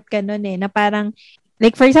magiging part ka nun eh, na parang,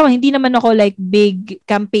 like for example, hindi naman ako like big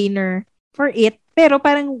campaigner for it, pero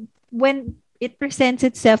parang when it presents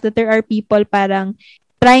itself that there are people parang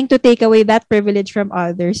trying to take away that privilege from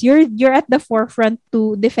others, you're at the forefront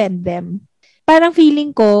to defend them. Parang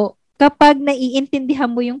feeling ko, kapag naiintindihan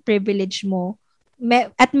mo yung privilege mo,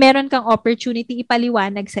 at meron kang opportunity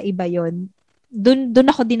ipaliwanag sa iba yon, dun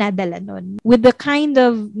ako dinadala nun. With the kind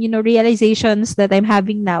of, realizations that I'm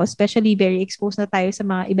having now, especially very exposed na tayo sa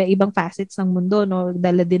mga iba-ibang facets ng mundo, no?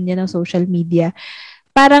 Dala din niya ng social media.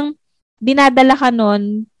 Parang, dinadala ka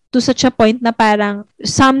nun to such a point na parang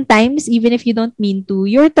sometimes, even if you don't mean to,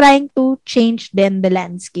 you're trying to change then the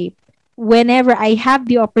landscape. Whenever I have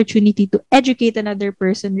the opportunity to educate another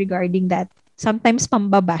person regarding that, sometimes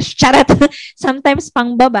pambabash. Charot! Sometimes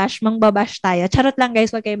mangbabash tayo. Charot lang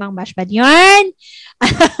guys, wag kayo mangbash. But yun!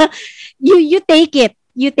 you take it.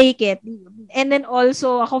 You take it. And then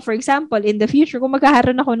also, ako for example, in the future, kung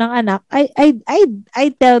magkakaroon ako ng anak, I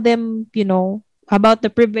tell them, about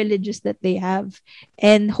the privileges that they have.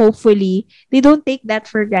 And hopefully, they don't take that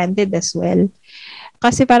for granted as well.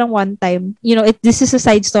 Kasi parang one time, this is a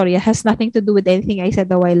side story. It has nothing to do with anything I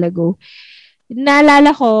said a while ago.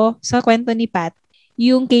 Naalala ko sa kwento ni Pat,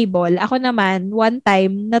 yung cable. Ako naman, one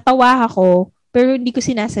time, natawa ako, pero hindi ko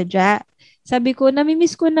sinasadya. Sabi ko,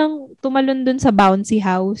 namimiss ko nang tumalon dun sa bouncy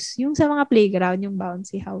house. Yung sa mga playground, yung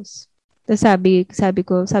bouncy house. Tapos sabi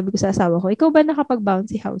ko sa asawa ko, ikaw ba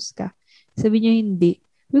nakapag-bouncy house ka? Sabi niya, hindi.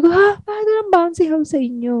 Sabi ko, paano ng bouncy house sa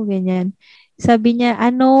inyo? Ganyan. Sabi niya,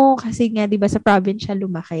 kasi nga, di ba sa province siya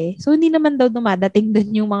lumaki. So, hindi naman daw dumadating dun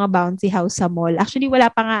yung mga bouncy house sa mall. Actually, wala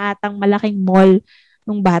pa nga atang malaking mall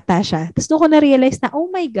nung bata siya. Tapos doon ko na-realize na, oh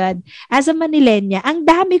my God, as a Manilenya, ang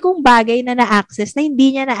dami kong bagay na na-access na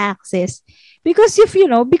hindi niya na-access. Because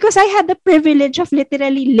because I had the privilege of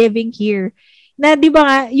literally living here. Na di ba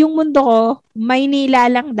nga, yung mundo ko, Maynila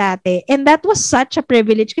lang dati. And that was such a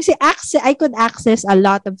privilege kasi I could access a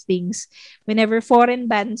lot of things. Whenever foreign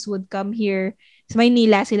bands would come here Sa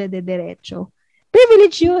Maynila sila dediretso.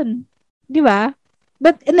 Privilege yun. Di ba?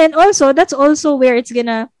 And then also, that's also where it's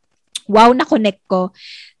gonna, wow, na-connect ko.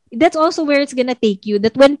 That's also where it's gonna take you.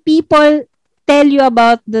 That when people tell you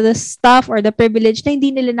about the stuff or the privilege na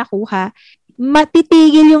hindi nila nakuha,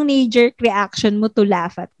 matitigil yung knee-jerk reaction mo to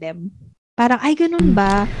laugh at them. Parang, ay, ganun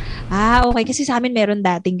ba? Okay. Kasi sa amin meron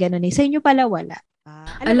dating ganun eh. Sa inyo pala wala.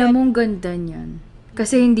 Alam mo, ganda niyan.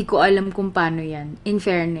 Kasi hindi ko alam kung paano yan. In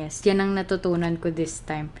fairness, yan ang natutunan ko this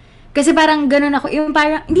time. Kasi parang ganun ako. Yung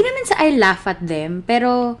parang, hindi naman sa I laugh at them,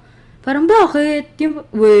 pero parang bakit?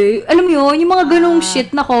 Alam mo yun, yung mga ganung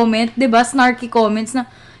shit na comment, diba? Snarky comments na,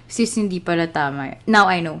 sis, hindi pala tama. Now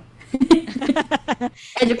I know.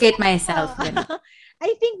 Educate myself.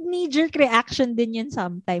 I think knee-jerk reaction din yun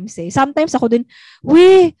sometimes eh. Sometimes ako din,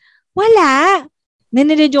 wala.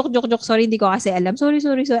 Joke. Sorry, hindi ko kasi alam. Sorry.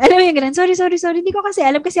 Alam mo yung ganun, sorry. Hindi ko kasi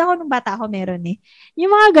alam kasi ako nung bata ako meron eh.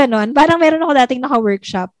 Yung mga ganun, parang meron ako dating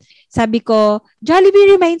naka-workshop. Sabi ko,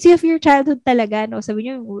 Jollibee reminds you of your childhood talaga, no? Sabi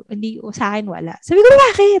niyo, hindi, sa akin wala. Sabi ko,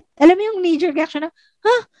 bakit? Alam mo yung knee-jerk reaction na,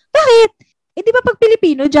 bakit? Di ba pag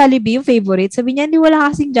Pilipino, Jollibee yung favorite? Sabi niya, hindi wala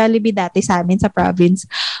kasing Jollibee dati sa amin sa province.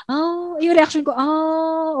 Yung reaction ko,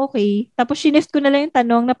 okay. Tapos shift ko na lang yung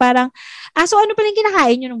tanong na parang, so ano pala yung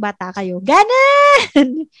kinakain nyo nung bata kayo?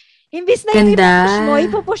 Ganon! Imbis na yung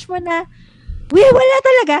ipupush mo na, wala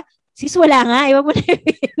talaga. Sis, wala nga. Iwag mo na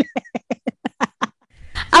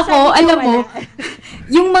Ako, alam mo,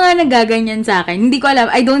 yung mga nagaganyan sa akin, hindi ko alam,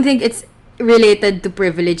 I don't think it's related to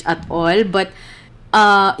privilege at all, but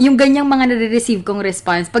yung ganyang mga nare-receive kong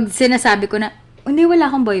response, pag sinasabi ko na, hindi, wala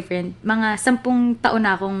akong boyfriend, mga 10 taon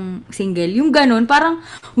na akong single, yung ganun, parang,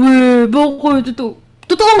 bakit ito?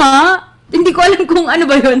 Totoo nga! Hindi ko alam kung ano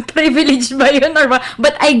ba yun, privilege ba yun, or ba,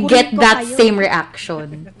 but I get that same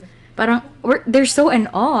reaction. Parang, they're so in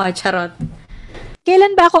awe, charot.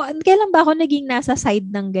 Kailan ba ako naging nasa side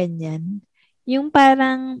ng ganyan? Yung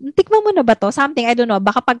parang, tikman mo na ba to? Something, I don't know,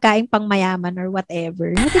 baka pagkain pang mayaman or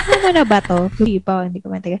whatever. Tikman mo na ba to? Hindi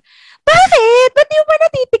ko matiga. Bakit? Ba't di mo ba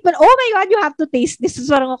natitikman? Oh my God, you have to taste this.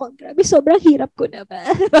 Parang ako, grabe, sobrang hirap ko na ba?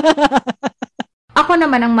 Ako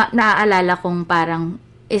naman, ang naaalala kong parang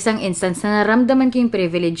isang instance na naramdaman ko yung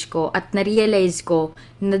privilege ko at na-realize ko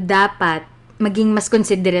na dapat maging mas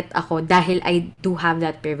considerate ako dahil I do have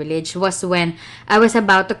that privilege was when I was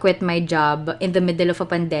about to quit my job in the middle of a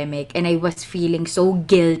pandemic and I was feeling so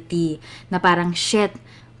guilty na parang shit,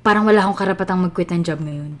 parang wala akong karapatang mag-quit ng job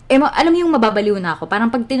ngayon. Alam mo yung mababaliw na ako,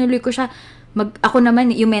 parang pag tinuloy ko siya, ako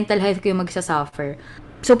naman, yung mental health ko yung magsasuffer.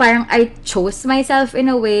 So parang I chose myself in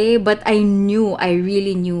a way, but I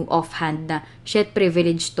really knew offhand na shit,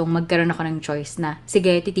 privilege tong magkaroon ako ng choice na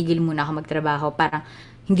sige, titigil muna ako magtrabaho, parang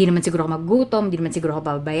hindi naman siguro ako magugutom, hindi naman siguro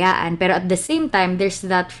ako babayaan. Pero at the same time, there's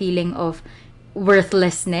that feeling of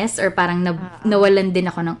worthlessness or parang nawalan din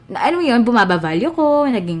ako ng, ano yun, bumaba-value ko,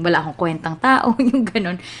 naging wala akong kwentang tao, yung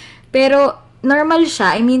ganun. Pero normal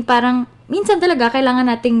siya. I mean, parang minsan talaga kailangan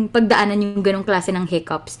nating pagdaanan yung ganung klase ng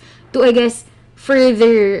hiccups to, I guess,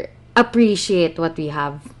 further appreciate what we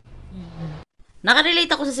have.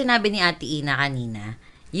 Nakarelate ako sa sinabi ni Ate Ina kanina,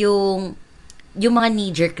 yung mga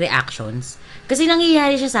knee-jerk reactions. Kasi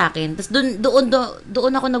nangyayari siya sa akin. Tapos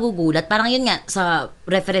doon ako nagugulat. Parang yun nga, sa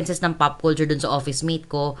references ng pop culture doon sa office mate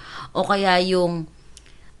ko. O kaya yung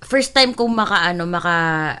first time kong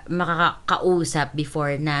makakausap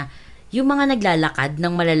before na yung mga naglalakad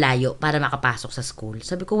ng malalayo para makapasok sa school.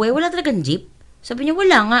 Sabi ko, wala talagang jeep. Sabi niya,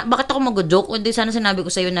 wala nga. Bakit ako mag-joke? O di sana sinabi ko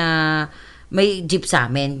sa'yo na may jeep sa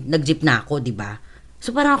amin. Nag-jeep na ako, di ba?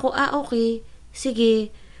 So parang ako, okay.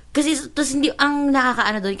 Sige. Kasi, tapos hindi, ang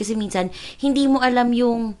nakakaano doon, kasi minsan, hindi mo alam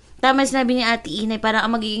yung, tama sinabi ni Ate Inay, parang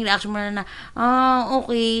ang magiging reaction mo na,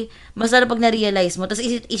 okay, masarap pag na-realize mo, tapos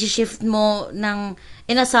isi-shift mo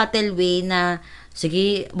in a subtle way na,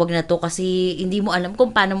 sige, wag na to, kasi hindi mo alam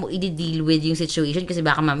kung paano mo i-deal with yung situation, kasi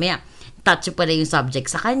baka mamaya, touch pa na yung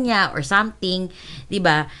subject sa kanya, or something, di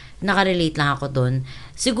ba? Nakarelate lang ako doon.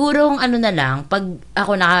 Siguro, ano na lang, pag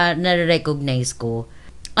ako na-recognize ko,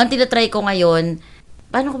 ang tinatry ko ngayon,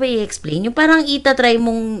 paano ko ba i-explain? Yung parang itatry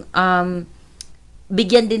mong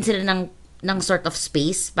bigyan din sila ng sort of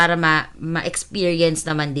space para ma-experience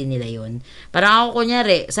naman din nila yun. Parang ako,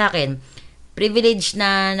 kunyari, sa akin, privilege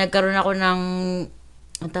na nagkaroon ako ng,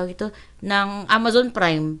 ang tawag ito, ng Amazon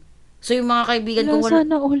Prime. So, yung mga kaibigan ko,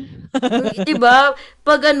 sana all. diba?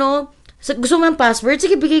 Pag gusto mo ng password,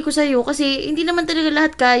 sige, bigay ko sa'yo. Kasi, hindi naman talaga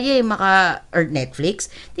lahat kaya or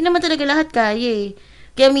Netflix, hindi naman talaga lahat kaya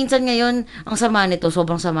Kaya minsan ngayon, ang sama nito,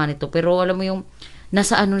 sobrang sama nito. Pero alam mo yung,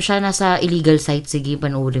 nasa illegal site, sige,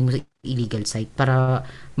 panoorin mo sa illegal site para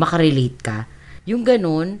makarelate ka. Yung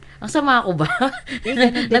ganun, ang sama ko ba?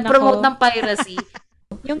 Ganun din Nag-promote ako. ng piracy.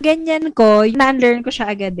 Yung ganyan ko, na-unlearn ko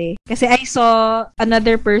siya agad eh. Kasi I saw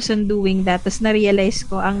another person doing that, tapos na-realize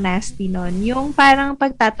ko ang nasty nun. Yung parang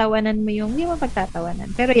pagtatawanan mo yung, hindi mo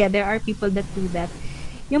pagtatawanan. Pero yeah, there are people that do that.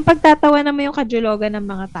 Yung pagtatawanan mo yung kajulogan ng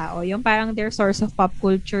mga tao, yung parang their source of pop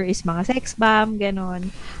culture is mga sex bomb, ganon.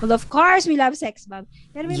 Well, of course, we love sex bomb.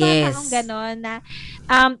 Pero may mga taong Yes. ganon na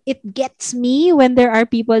it gets me when there are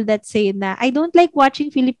people that say na, I don't like watching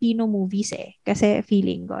Filipino movies eh. Kasi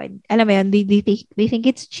feeling ko, alam mo yun, they think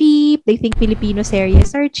it's cheap, they think Filipino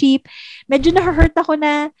series are cheap. Medyo na-hurt ako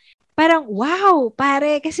na, parang, wow,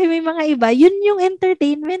 pare, kasi may mga iba, yun yung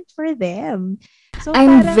entertainment for them. So,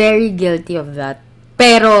 I'm parang, very guilty of that.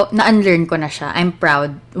 Pero, na-unlearn ko na siya. I'm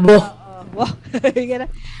proud. Wow. wow. Ganun.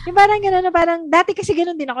 Yung parang gano'n na parang, dati kasi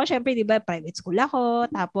gano'n din ako, syempre, di ba, private school ako,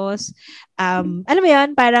 tapos, alam mo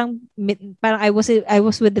yun, parang I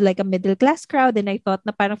was with like a middle class crowd and I thought na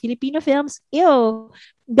parang Filipino films, ew,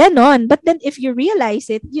 ganon. But then if you realize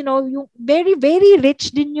it, you know, yung very, very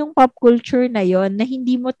rich din yung pop culture na yon na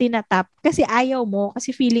hindi mo tinatap kasi ayaw mo, kasi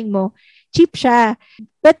feeling mo, cheap siya.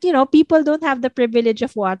 But, you know, people don't have the privilege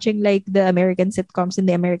of watching like the American sitcoms and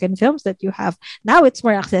the American films that you have. Now, it's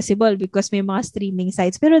more accessible because may mga streaming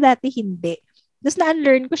sites. Pero dati, hindi. Tapos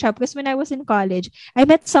na-unlearn ko siya because when I was in college, I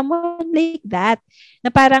met someone like that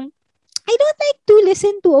na parang, I don't like to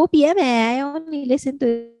listen to OPM eh. I only listen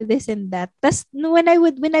to this and that. Tapos when I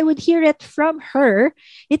would hear it from her,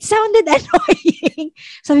 it sounded annoying.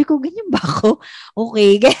 Sabi ko, ganyan ba ako?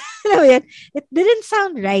 Okay. Ganyan. It didn't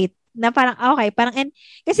sound right. Na parang, okay, parang, and,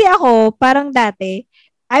 kasi ako, parang dati,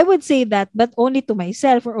 I would say that, but only to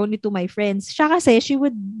myself or only to my friends. Siya kasi, she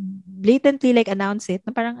would blatantly like announce it,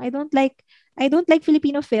 na parang, I don't like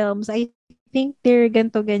Filipino films. I think they're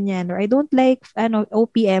ganto ganyan. Or I don't like,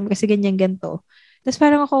 OPM kasi ganyan ganto. Tapos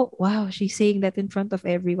parang ako, wow, she's saying that in front of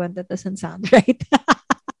everyone. That doesn't sound right.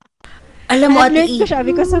 Alam mo, Ate I-learn ko E, siya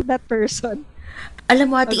because of that person. alam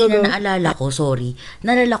mo, Ate Go, Ina, go. naalala ko, sorry.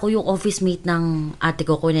 Naalala ko yung office mate ng ate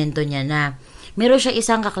ko, kunento niya na meron siya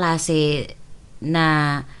isang kaklase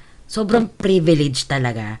na sobrang privileged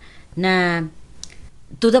talaga. Na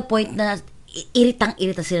to the point na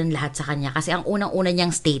iritang-irita silang lahat sa kanya. Kasi ang unang-una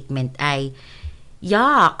niyang statement ay,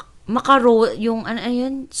 yak, yung, ano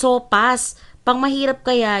yun, sopas. Pang mahirap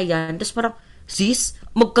kaya yan. Tapos parang, sis,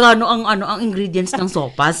 magkano ang ingredients ng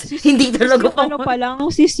sopas? Hindi talaga Yung pang... ano pa lang,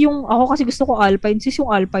 sis, yung, ako kasi gusto ko Alpine, sis,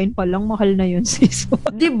 yung Alpine pa lang, mahal na yun, sis.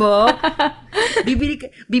 Di ba?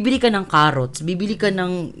 Bibili ka ng carrots, bibili ka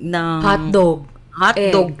ng Hotdog.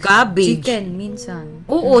 hotdog, Eggs, cabbage. chicken, minsan.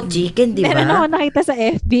 Oo, chicken, di Meron ako ba? nakita sa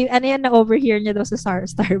FB, ano yan, na-overhear niya daw sa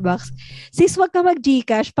Starbucks. Sis, wag ka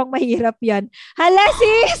mag-Gcash, pang mahirap yan. Hala,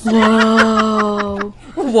 sis! Wow.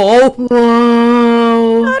 Wow! Wow.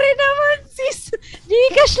 Sorry naman, sis.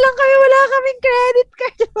 Gcash lang kami, wala kaming credit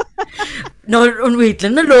card. No, wait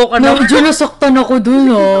lang, naloka na. Medyo nasaktan ako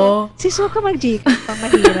dun, oh. Sis, wag ka mag-Gcash, pang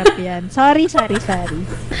mahirap yan. Sorry.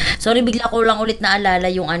 Sorry, bigla ko lang ulit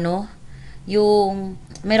naalala yung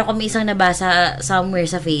meron kami isang nabasa somewhere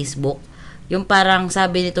sa Facebook. Yung parang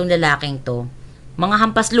sabi nitong lalaking to, mga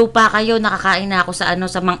hampas lupa kayo, nakakain na ako sa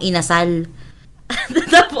Mang Inasal.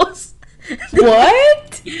 Tapos,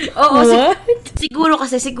 What? oo, What?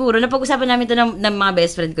 siguro, napag-usapan namin to ng mga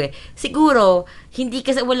best friend ko eh. Siguro,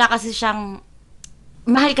 wala kasi siyang,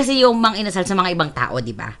 mahal kasi yung Mang Inasal sa mga ibang tao,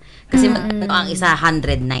 di ba? Kasi ang isa,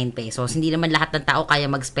 109 pesos. Hindi naman lahat ng tao kaya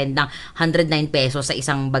mag-spend ng 109 pesos sa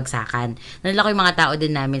isang bagsakan. Nalala ko yung mga tao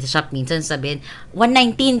din namin sa shop, minsan sabihin,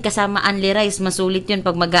 119 kasama unli rice, masulit yun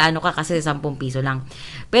pag mag-aano ka kasi 10 piso lang.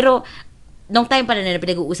 Pero, nung time pala na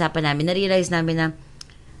pinag-uusapan namin, na-realize namin na,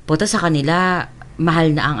 puta sa kanila,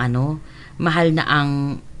 mahal na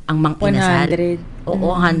ang Mang Inasal. 100.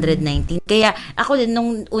 Oo, 119. Kaya ako din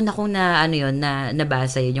nung una kong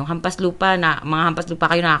nabasa yun, yung hampas lupa mga hampas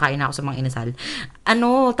lupa kayo, nakakain ako sa Mang Inasal.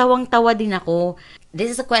 Tawang-tawa din ako.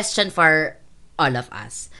 This is a question for all of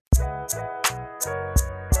us.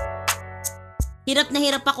 Hirap na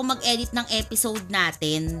hirap ako mag-edit ng episode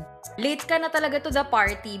natin. Late ka na talaga to the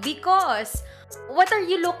party because what are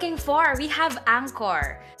you looking for? We have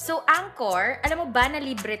Anchor. So, Anchor, alam mo ba na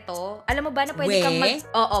libre to? Alam mo ba na pwede kang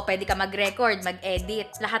pwede ka mag-record, mag-edit.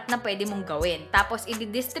 Lahat na pwede mong gawin. Tapos,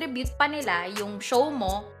 i-distribute pa nila yung show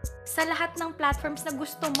mo sa lahat ng platforms na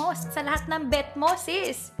gusto mo. Sa lahat ng bet mo,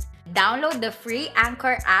 sis. Download the free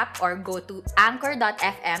Anchor app or go to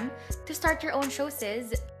anchor.fm to start your own show, sis.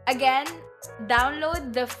 Again,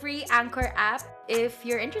 download the free Anchor app if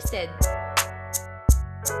you're interested.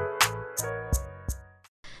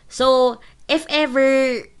 So, if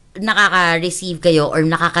ever nakaka-receive kayo or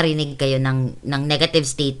nakakarinig kayo ng negative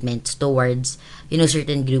statements towards,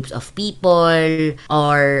 certain groups of people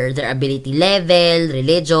or their ability level,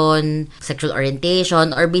 religion, sexual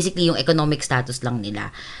orientation, or basically yung economic status lang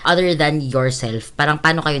nila. Other than yourself, parang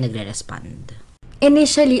paano kayo nagre-respond?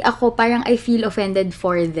 Initially, ako parang I feel offended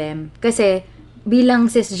for them. Kasi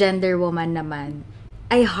bilang cisgender woman naman,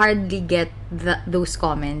 I hardly get those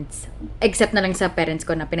comments. Except na lang sa parents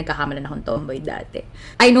ko na pinagkakamalan akong tomboy dati.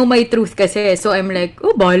 I know my truth kasi. So I'm like,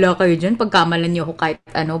 bahala kayo dyan. Pagkamalan niyo ako kahit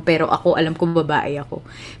ano. Pero ako, alam ko babae ako.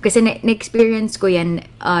 Kasi na-experience ko yan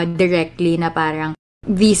directly na parang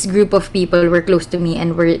this group of people were close to me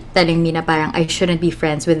and were telling me na parang I shouldn't be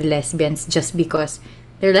friends with lesbians just because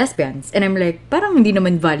they're lesbians. And I'm like, parang hindi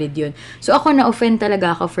naman valid yun. So ako na-offend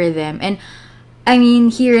talaga ako for them. And I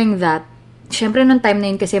mean, hearing that, syempre, nung time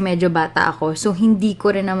na yun kasi medyo bata ako, so hindi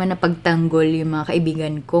ko rin naman napagtanggol yung mga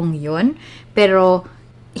kaibigan kong yun. Pero,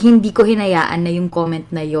 hindi ko hinayaan na yung comment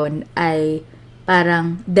na yun ay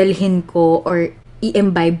parang dalhin ko or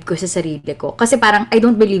i-imbibe ko sa sarili ko. Kasi parang, I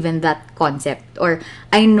don't believe in that concept. Or,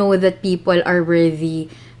 I know that people are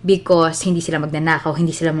worthy because hindi sila magnanakaw,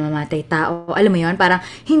 hindi sila mamamatay tao. Alam mo yun? Parang,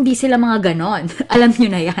 hindi sila mga ganon. Alam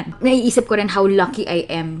nyo na yan. Naiisip ko rin how lucky I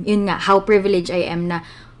am. Yun nga, how privileged I am na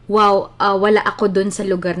wow, wala ako dun sa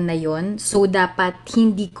lugar na yon. So, dapat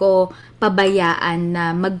hindi ko pabayaan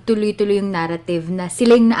na magtuloy-tuloy yung narrative na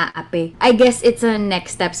sila yung naaapi. I guess it's a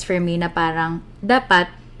next steps for me na parang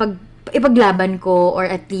dapat ipaglaban ko or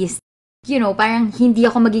at least, parang hindi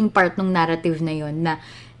ako maging part ng narrative na yon na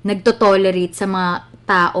nagtotolerate sa mga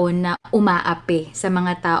tao na umaapi, sa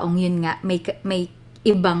mga taong yun nga, may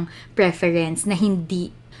ibang preference na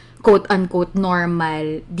hindi quote-unquote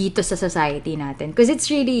normal dito sa society natin. Because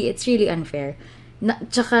it's really unfair.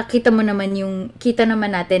 Tsaka kita naman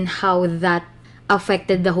natin how that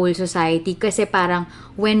affected the whole society. Kasi parang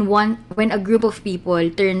when a group of people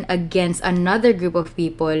turn against another group of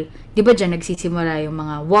people, di ba dyan nagsisimula yung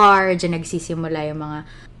mga war, dyan nagsisimula yung mga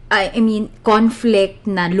conflict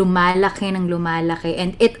na lumalaki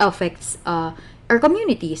and it affects our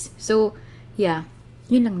communities. So, yeah,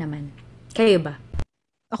 yun lang naman. Kayo ba?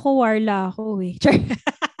 Ako, warla ako eh.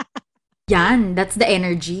 Yan, that's the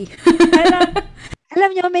energy.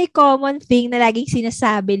 alam nyo, may common thing na laging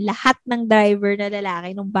sinasabi lahat ng driver na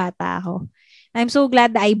lalaki nung bata ako. I'm so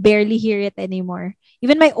glad that I barely hear it anymore.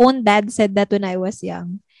 Even my own dad said that when I was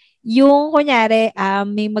young. Yung, kunyari,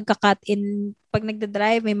 may magka-cut in, pag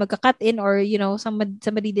nagda-drive, may magka-cut in or,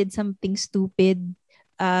 somebody did something stupid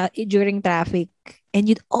during traffic. And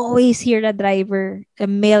you'd always hear a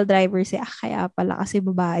male driver say, kaya pala kasi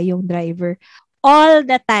babae yung driver. All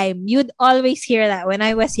the time. You'd always hear that when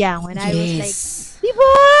I was young. When I was like,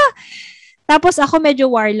 diba? Tapos ako medyo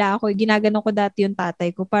warla ako. Ginagano ko dati yung tatay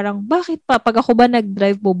ko. Parang, bakit pa? Pag ako ba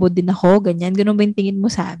nag-drive, bobo din ako? Ganyan. Ganun ba yung tingin mo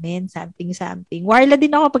sa amin? Something. Warla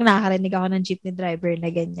din ako pag nakakarinig ako ng jeepney driver na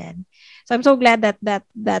ganyan. So I'm so glad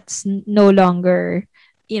that's no longer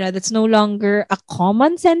a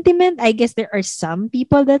common sentiment. I guess there are some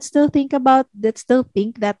people that still think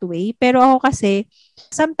that way. Pero ako kasi,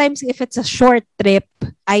 sometimes if it's a short trip,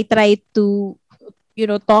 I try to,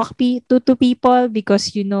 talk to people because,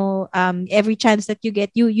 every chance that you get,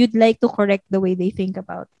 you'd like to correct the way they think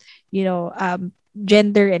about,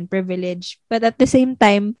 gender and privilege. But at the same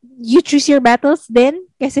time, you choose your battles then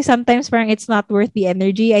kasi sometimes parang it's not worth the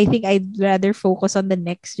energy. I think I'd rather focus on the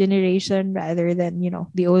next generation rather than,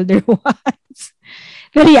 the older ones.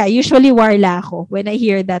 Pero yeah, usually warla ako. When I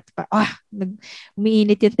hear that,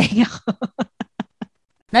 umiinit yung tenga ko.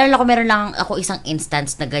 Nalala ko, meron lang ako isang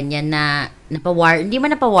instance na ganyan na hindi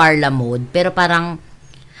man napawarla mode, pero parang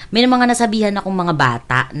may mga nasabihan akong mga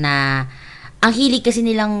bata na ang hilig kasi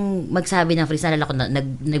nilang magsabi ng phrase. Nalala ko,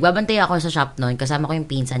 nagbabantay ako sa shop noon, kasama ko yung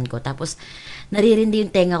pinsan ko, tapos naririndi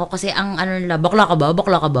yung tenga ko kasi ang nila, bakla ka ba?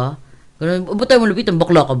 Ganun, butay mo lupitan,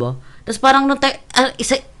 bakla ka ba? Tapos parang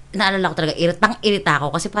naalala ko talaga, irita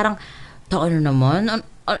ako kasi parang, naman,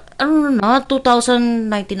 2019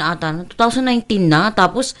 na,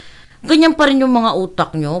 tapos ganyan pa rin yung mga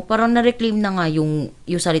utak nyo, parang na-reclaim na nga yung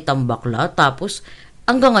salitang bakla, tapos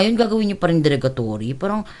hanggang ngayon gagawin nyo pa rin derogatory,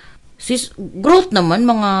 parang growth naman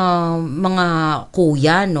mga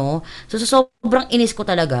kuya, no? So sa sobrang inis ko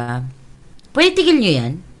talaga, pwede tigil nyo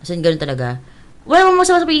yan? As in, ganun talaga. Wala mo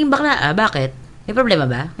masama sa pagiging bakla, bakit? May problema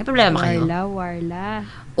ba? May problema ba kayo? Warla.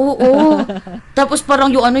 Oo. Tapos parang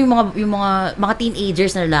yung mga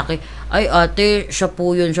teenagers na lalaki, ay ate, siya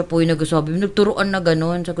po yun nagsasabi, nagturuan na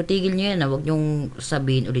ganun. Sabi ko, tigil nyo yan, huwag nyong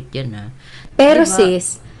sabihin ulit yan, ha. Pero diba?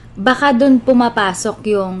 Sis, baka doon pumapasok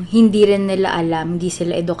yung hindi rin nila alam, hindi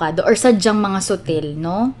sila edukado, or sadyang mga sutil,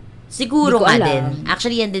 no? Siguro Di ko nga alam. din.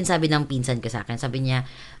 Actually, yan din sabi ng pinsan ko sa akin. Sabi niya,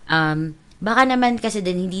 baka naman kasi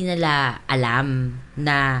din hindi nila alam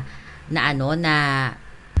na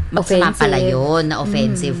masama pala Offensive. yun, na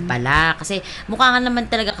offensive pala. Kasi mukha nga naman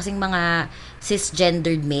talaga kasing mga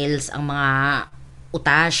cisgendered males ang mga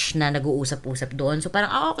utash na nag-uusap-usap doon. So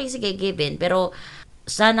parang, okay, sige, given. Pero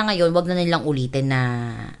sana ngayon, wag na nilang ulitin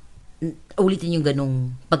yung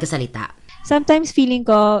ganung pagkasalita. Sometimes feeling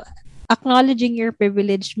ko, acknowledging your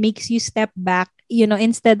privilege makes you step back,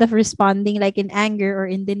 instead of responding like in anger or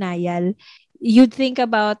in denial, you'd think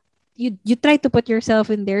about, you try to put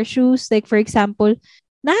yourself in their shoes. Like, for example,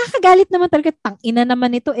 nakakagalit naman talaga, tangina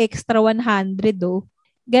naman ito, extra 100, oh.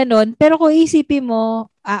 Ganon. Pero kung isipin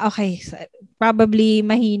mo, okay, probably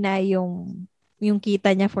mahina yung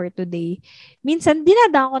kita niya for today. Minsan,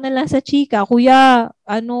 dinadaan ko na lang sa chika, kuya,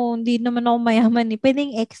 hindi naman ako mayaman eh.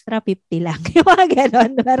 Pwedeng extra 50 lang. Yung mga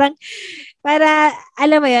ganon. Para,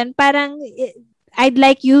 alam mo yun, parang, I'd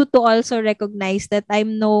like you to also recognize that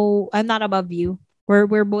I'm not above you.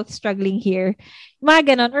 We're both struggling here.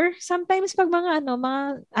 Mga ganon. Or sometimes pag mga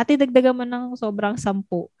ate, dagdagan mo ng sobrang 10.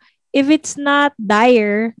 If it's not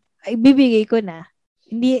dire, ibibigay ko na.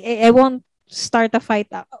 Hindi, I won't start a fight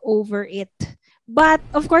over it. But,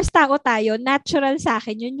 of course, tao tayo. Natural sa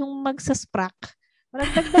akin, yun yung magsasprack. Parang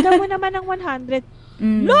dagdagan mo naman ng 100.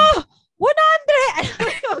 No!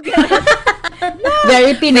 100! No!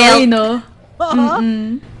 Very Pinoy, no? Oo.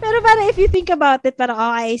 Pero parang if you think about it, parang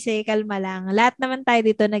okay, say, kalma lang. Lahat naman tayo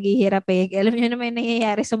dito naghihirap eh. Alam niyo naman yung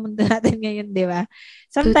nangyayari sa mundo natin ngayon, di ba?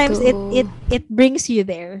 Sometimes it brings you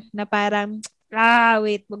there na parang,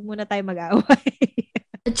 wait, wag muna tayo mag-away.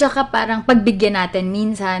 At saka parang pagbigyan natin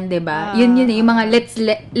minsan, 'di ba? Yun yung mga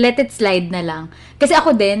let it slide na lang. Kasi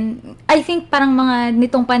ako din, I think parang mga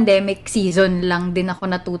nitong pandemic season lang din ako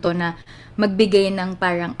natuto na magbigay ng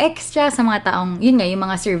parang extra sa mga taong, yun nga, yung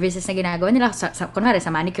mga services na ginagawa nila, kunwari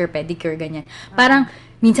sa manicure, pedicure, ganyan. Parang,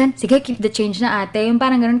 minsan, sige, keep the change na ate, yung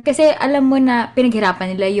parang ganun. Kasi alam mo na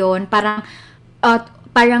pinaghirapan nila yon, parang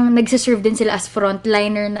nagsiserve din sila as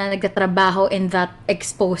frontliner na nagtatrabaho in that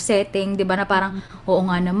exposed setting, di ba, na parang, oo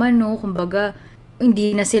nga naman, no, kumbaga,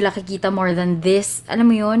 hindi na sila kikita more than this. Alam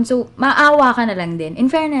mo yun? So, maawa ka na lang din.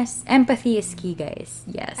 In fairness, empathy is key, guys.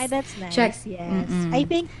 Yes. Ay, that's nice. Check. Yes. I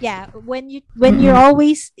think, yeah, when you're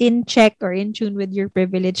always in check or in tune with your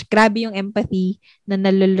privilege, grabe yung empathy na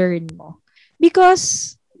nalalearn mo.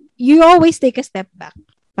 Because you always take a step back.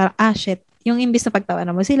 Parang, shit. Yung imbis na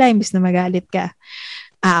pagtawanan mo sila, imbis na magalit ka.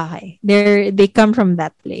 Okay. They come from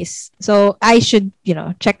that place. So, I should,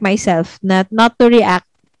 check myself not to react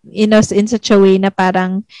in such a way na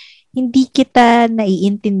parang hindi kita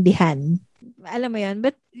naiintindihan. Alam mo yun?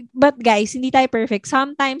 But guys, hindi tayo perfect.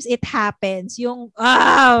 Sometimes it happens. Yung,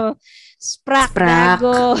 sprack.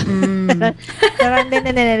 Gago. Parang,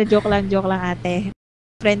 joke lang ate.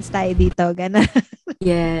 Friends tayo dito. Gana.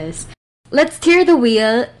 Yes. Let's steer the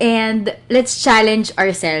wheel and let's challenge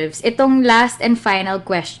ourselves. Itong last and final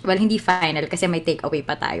question, well, hindi final kasi may takeaway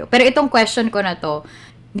pa tayo. Pero itong question ko na to,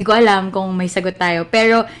 hindi ko alam kung may sagot tayo.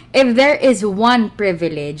 Pero if there is one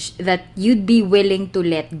privilege that you'd be willing to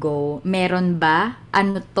let go, meron ba?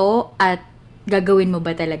 Ano to? At gagawin mo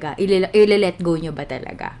ba talaga? Ile-let go nyo ba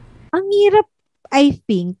talaga? Ang hirap, I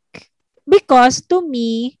think. Because to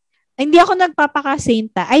me, hindi ako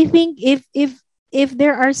nagpapakasainta. I think if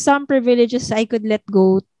there are some privileges I could let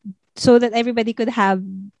go so that everybody could have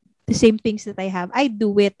the same things that I have, I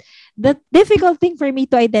do it. The difficult thing for me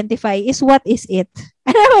to identify is what is it.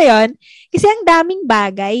 Alam mo yun? Kasi ang daming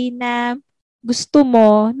bagay na gusto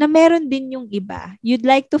mo na meron din yung iba. You'd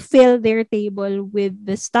like to fill their table with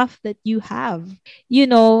the stuff that you have.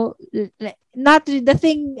 Not the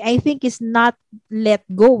thing I think is not let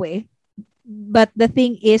go but the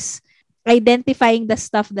thing is identifying the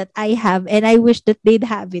stuff that I have and I wish that they'd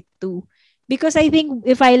have it too. Because I think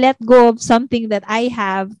if I let go of something that I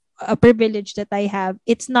have, a privilege that I have,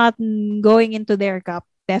 it's not going into their cup,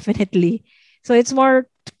 definitely. So it's more,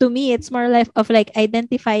 to me, it's more of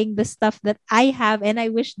identifying the stuff that I have and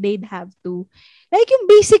I wish they'd have too. Like yung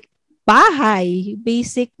basic bahay,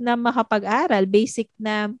 basic na makapag-aral, basic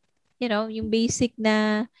na, yung basic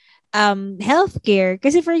na healthcare.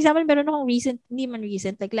 Kasi for example, meron akong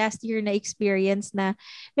like last year na experience na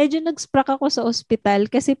medyo nag-sprack ako sa ospital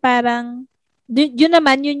kasi parang, yun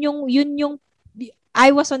yung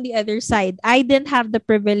I was on the other side. I didn't have the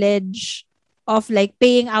privilege of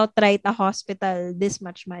paying outright a hospital this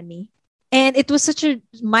much money. And it was such a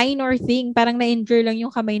minor thing. Parang na-injure lang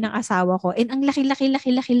yung kamay ng asawa ko. And ang laki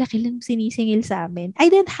lang sinisingil sa amin. I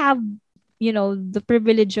didn't have the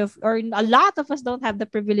privilege of, or a lot of us don't have the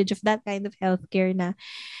privilege of that kind of healthcare na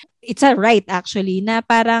it's a right actually na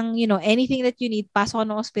parang, anything that you need, pasok ka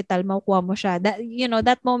ng hospital, makukuha mo siya. That,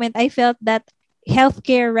 that moment, I felt that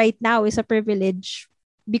healthcare right now is a privilege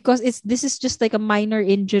because this is just like a minor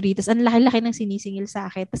injury. Tapos ang laki-laki ng sinisingil sa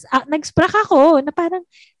akin. Tapos nag-sprack ako na parang,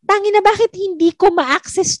 tangi na bakit hindi ko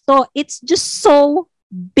ma-access to? It's just so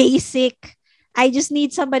basic. I just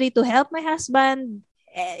need somebody to help my husband,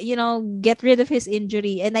 get rid of his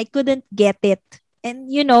injury. And I couldn't get it. And,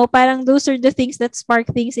 parang those are the things that spark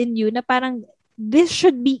things in you na parang this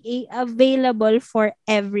should be available for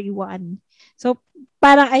everyone. So,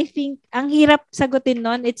 parang I think, ang hirap sagutin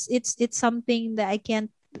nun. It's something that I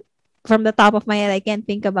can't, from the top of my head, I can't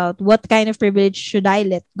think about what kind of privilege should I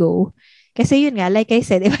let go. Kasi yun nga, like I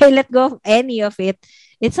said, if I let go of any of it,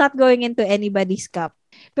 it's not going into anybody's cup.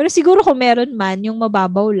 Pero siguro kung meron man, yung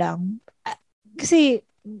mababaw lang. Kasi,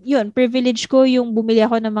 yun, privilege ko yung bumili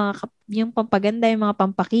ako ng yung pampaganda, yung mga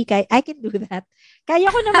pampakikay. I can do that.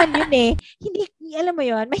 Kaya ko naman yun eh. Hindi, alam mo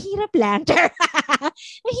yun, mahirap lang.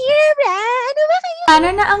 Mahirap lang. Ano ba kayo? Paano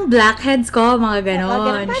na ang blackheads ko, mga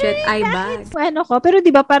ganon. Shit, eye bag. Ano ko, pero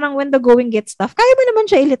di ba parang when the going gets tough, kaya mo naman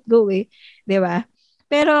siya i-let go eh. Di ba?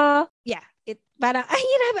 Pero, yeah, parang,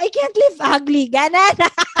 hirap, I can't live ugly. Ganan.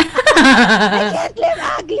 I can't live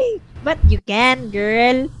ugly. But you can,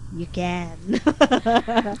 girl. You can.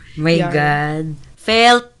 My God.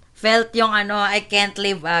 Felt yung I can't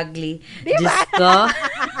live ugly. Diba? Diyos ko.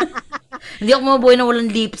 Hindi ako mabuhay na walang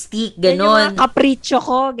lipstick, Yan yung ganon. mga kapritsyo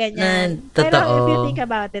ko, ganyan. Pero Totoo. if you think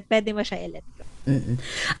about it, pwede mo siya i-let go. Mm-mm.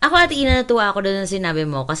 Ako at natuwa ako doon ng sinabi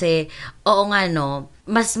mo kasi oo nga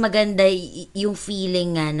mas maganda yung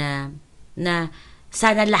feeling nga na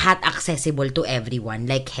sana lahat accessible to everyone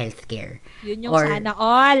like healthcare. Yun yung sana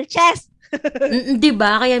all. Chess! 'Di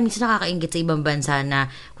ba? Kaya minsan nakakainggit sa ibang bansa na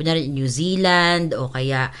kunyari New Zealand o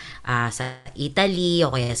kaya sa Italy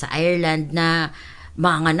o kaya sa Ireland na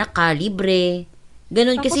manganak ka libre.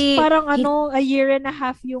 Ganun. Tapos kasi parang a year and a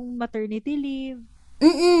half yung maternity leave.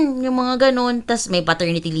 yung mga ganun. Tas may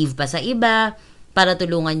paternity leave pa sa iba para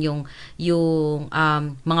tulungan yung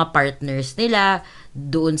mga partners nila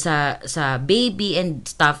doon sa baby and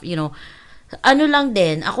stuff, Ano lang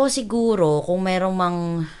din, ako siguro kung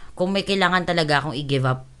may kailangan talaga akong i-give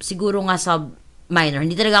up, siguro nga sa minor.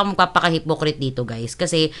 Hindi talaga ako magpapaka-hypocrite dito, guys.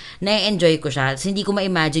 Kasi, na-enjoy ko siya. Kasi hindi ko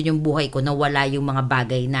ma-imagine yung buhay ko na wala yung mga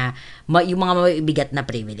bagay na, yung mga mabibigat na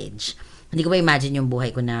privilege. Hindi ko ma-imagine yung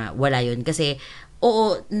buhay ko na wala yun. Kasi,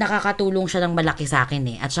 oo, nakakatulong siya ng malaki sa akin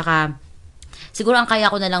eh. At saka, siguro ang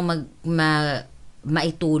kaya ko na lang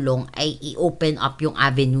maitulong ay i-open up yung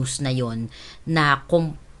avenues na yon na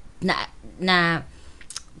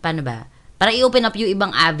paano ba? Para i-open up yung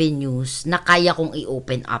ibang avenues na kaya kong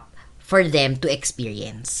i-open up for them to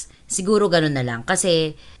experience. Siguro ganun na lang.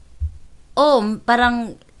 Kasi,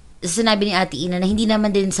 parang sinabi ni Ate Ina na hindi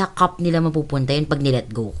naman din sa cup nila mapupunta yun pag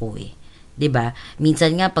nilet go ko eh. 'Di ba?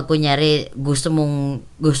 Minsan nga pag kunyari gusto mong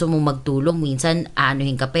magtulong, minsan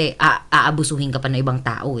aabusuhin ka pa ng ibang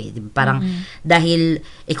tao eh. 'Di ba? Parang dahil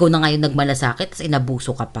ikaw na ngayon nagmalasakit, tapos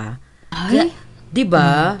inabuso ka pa. Kaya, 'di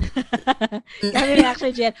ba? Ano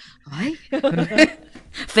reaction Jen? Ay.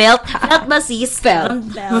 Felt ba sis?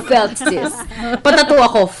 Felt sis. Patato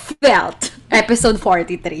ako, felt. Episode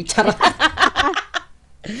 43. Charot.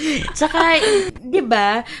 Saka, 'di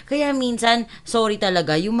ba? Kaya minsan, sorry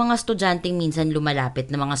talaga, yung mga estudyanteng minsan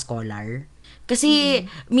lumalapit na mga scholar. Kasi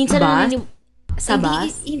minsan sa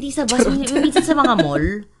bus? Hindi sa bus, minsan sa mga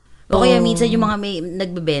mall. O kaya minsan yung mga may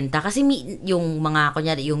nagbebenta kasi yung mga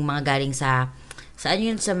kunyari yung mga galing sa ano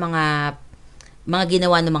yun, sa mga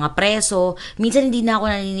ginawa ng mga preso. Minsan hindi na ako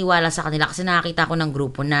naniniwala sa kanila kasi nakakita ko ng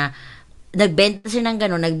grupo na nagbenta siya ng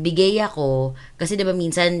gano'n, nagbigay ako, kasi diba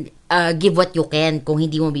minsan, give what you can kung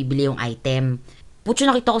hindi mo bibili yung item. Putyo,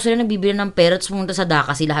 nakita ko sila nagbibili ng pera at pumunta sa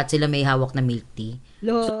DACA kasi lahat sila may hawak na milk tea.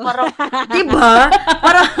 So, parang, diba?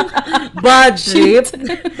 Parang, bad trip.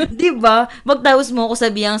 Diba? Magtapos mo ako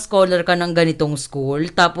sabihang scholar ka ng ganitong school,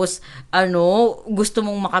 tapos, gusto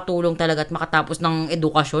mong makatulong talaga at makatapos ng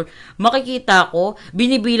edukasyon, makikita ko,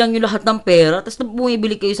 binibilang yung lahat ng pera, tapos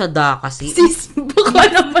bumibili kayo sa DACA. Sis, baka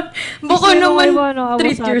naman,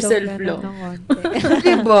 treat yourself lang.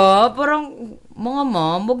 Diba? Parang, mga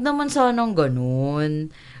ma'am, wag naman sanang ganun.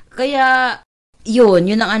 Kaya, yun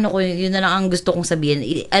ang yun na lang ang gusto kong sabihin.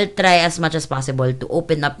 I'll try as much as possible to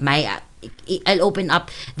open up I'll open up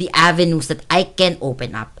the avenues that I can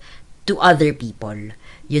open up to other people.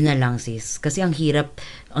 Yun na lang, sis. Kasi ang hirap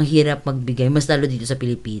magbigay, mas lalo dito sa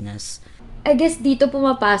Pilipinas. I guess dito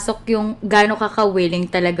pumapasok yung gaano ka-willing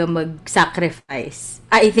talaga mag-sacrifice.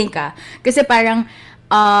 I think kasi parang,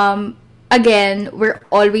 again, we're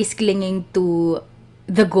always clinging to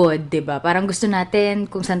the good, 'di ba? Parang gusto natin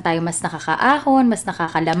kung saan tayo mas nakakaahon, mas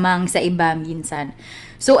nakakalamang sa iba minsan.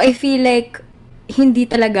 So I feel like hindi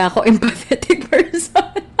talaga ako empathetic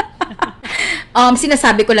person.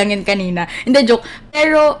 Sinasabi ko lang yun kanina. Hindi, joke.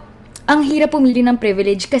 Pero, ang hirap pumili ng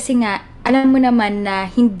privilege kasi nga, alam mo naman na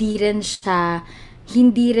hindi rin,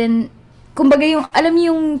 kumbaga yung, alam mo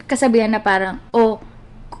yung kasabihan na parang,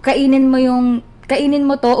 kainin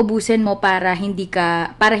mo to, ubusin mo para hindi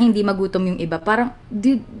magutom yung iba. Parang,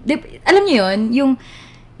 alam niyo yun,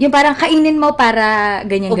 yung parang kainin mo para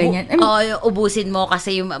ganyan-ganyan. Ubusin mo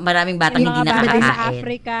kasi yung maraming batang hindi nakakain. Sa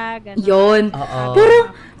Africa, gano'n. Yun. Oo. Pero,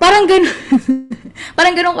 parang ganun.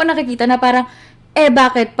 Parang ganun ko nakikita na parang,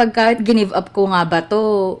 bakit pagka give up ko nga ba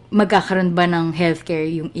to, magkakaroon ba ng healthcare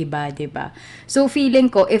yung iba, 'di ba? So,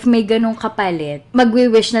 feeling ko, if may ganung kapalit,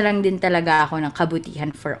 magwi-wish na lang din talaga ako ng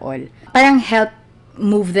kabutihan for all. Parang help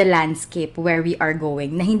move the landscape where we are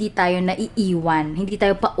going, na hindi tayo naiiwan, hindi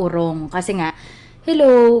tayo paurong. Kasi nga,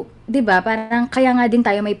 hello, 'di ba? Parang kaya nga din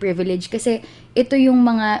tayo may privilege kasi ito yung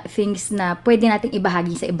mga things na pwede nating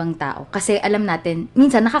ibahagi sa ibang tao. Kasi alam natin,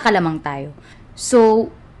 minsan nakakalamang tayo.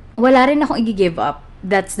 So, wala rin akong i-give up.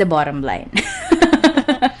 That's the bottom line.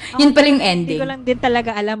 Yun pala yung ending. Hindi ko lang din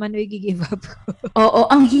talaga alam ano i-give up ko. Oo,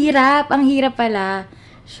 ang hirap pala.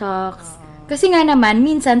 Shucks. Kasi nga naman,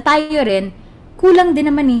 minsan tayo rin, kulang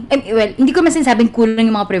din naman well, hindi ko man sinasabing kulang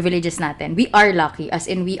yung mga privileges natin. We are lucky, as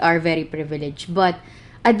in we are very privileged. But,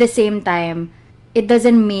 at the same time, it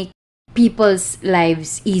doesn't make people's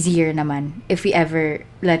lives easier naman if we ever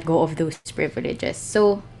let go of those privileges.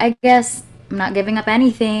 So, I guess, I'm not giving up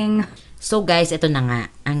anything. So guys, ito na nga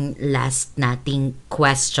ang last nating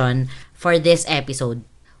question for this episode.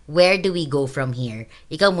 Where do we go from here?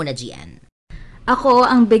 Ikaw muna, Gian. Ako,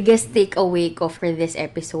 ang biggest takeaway ko for this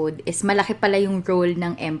episode is malaki pala yung role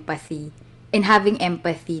ng empathy and having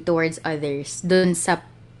empathy towards others dun sa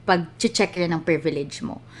pag-check ng privilege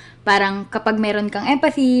mo. Parang kapag meron kang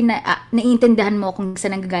empathy, naiintindihan mo kung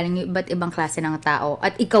saan nanggagaling yung iba't ibang klase ng tao.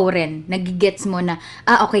 At ikaw rin, nagigets mo na,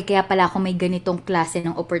 okay, kaya pala ako may ganitong klase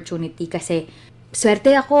ng opportunity kasi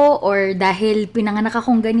swerte ako or dahil pinanganak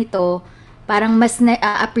akong ganito, parang mas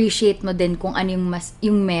na-appreciate mo din kung ano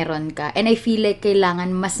yung meron ka. And I feel like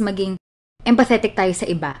kailangan mas maging empathetic tayo sa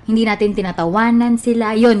iba. Hindi natin tinatawanan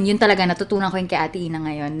sila. Yun talaga natutunan ko yung kay Ate Ina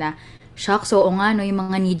ngayon na, shocks, oo nga, no, yung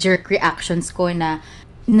mga knee-jerk reactions ko na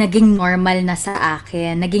naging normal na sa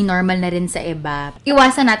akin, naging normal na rin sa iba.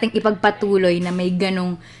 Iwasan nating ipagpatuloy na may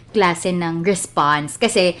ganong klase ng response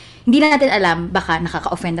kasi hindi natin alam, baka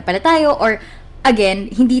nakaka-offend na pala tayo or again,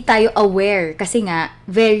 hindi tayo aware kasi nga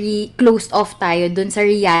very closed off tayo dun sa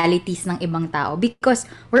realities ng ibang tao because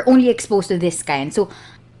we're only exposed to this kind. So,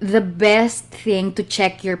 the best thing to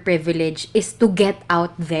check your privilege is to get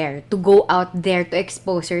out there, to go out there, to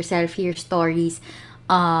expose yourself, hear stories,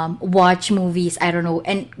 watch movies, I don't know,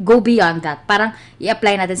 and go beyond that. Parang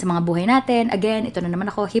i-apply natin sa mga buhay natin. Again, ito na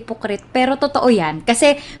naman ako, hypocrite. Pero totoo yan.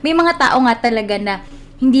 Kasi may mga tao nga talaga na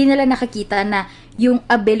hindi nila nakakita na yung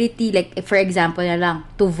ability, like for example na lang,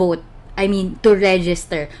 to vote. I mean, to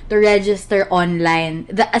register online.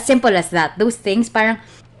 As simple as that. Those things, parang,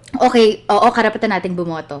 okay, oo, karapatan nating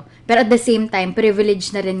bumoto. Pero at the same time,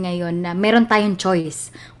 privilege na rin ngayon na meron tayong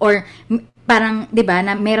choice. Or parang, 'di ba,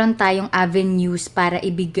 na meron tayong avenues para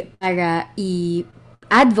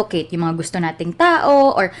i-advocate yung mga gusto nating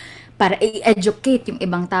tao or para i-educate yung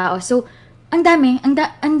ibang tao. So, ang dami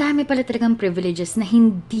pala talagang privileges na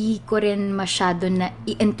hindi ko rin masyado na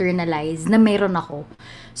i-internalize na meron ako.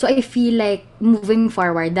 So, I feel like moving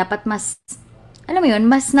forward, dapat mas, alam mo yun,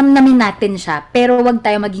 mas namnamin natin siya, pero wag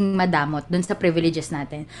tayo maging madamot dun sa privileges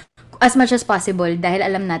natin. As much as possible, dahil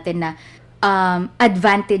alam natin na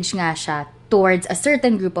advantage nga siya towards a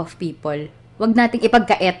certain group of people. Wag nating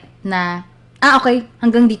ipagkait na, okay,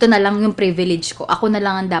 hanggang dito na lang yung privilege ko. Ako na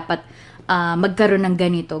lang ang dapat magkaroon ng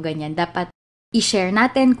ganito, ganyan. Dapat i-share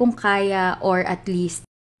natin kung kaya or at least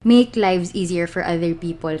make lives easier for other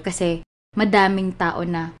people kasi madaming tao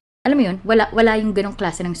na, alam mo yun, wala yung ganong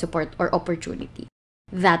klase ng support or opportunity.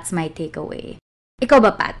 That's my takeaway. Ikaw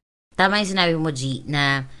ba, Pat? Tama yung sinabi mo, G,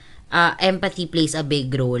 na empathy plays a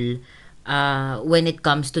big role when it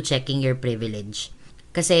comes to checking your privilege.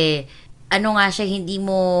 Kasi, ano nga siya, hindi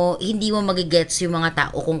mo magigets yung mga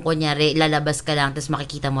tao kung kunyari, lalabas ka lang, tapos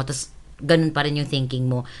makikita mo, tapos ganun pa rin yung thinking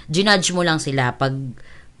mo. Ginudge mo lang sila pag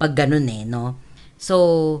ganun no?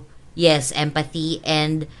 So, yes, empathy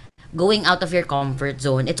and going out of your comfort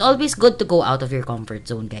zone. It's always good to go out of your comfort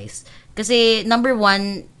zone, guys. Kasi, number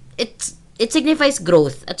one, it signifies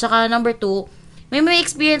growth. At saka, number two, may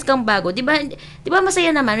experience kang bago. Di ba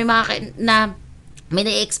masaya naman, may may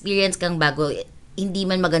na-experience kang bago, hindi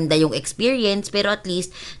man maganda yung experience, pero at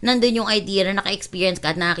least, nandun yung idea na naka-experience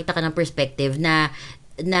ka at nakakita ka ng perspective na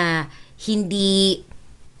hindi,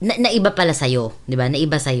 na iba pala sa'yo, di ba? Na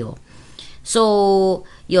iba sa'yo. So,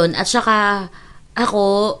 yun. At saka,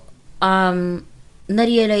 ako,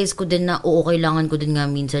 na-realize ko din na, kailangan ko din nga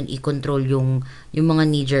minsan i-control yung mga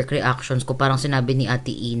knee-jerk reactions ko, parang sinabi ni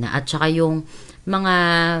Ate Ina. At saka yung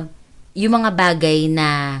mga bagay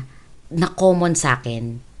na common sa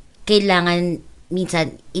akin, kailangan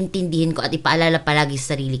minsan intindihin ko at ipaalala palagi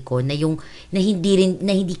sa sarili ko na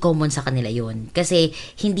hindi common sa kanila yon. Kasi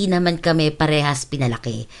hindi naman kami parehas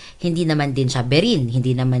pinalaki. Hindi naman din siya Berin,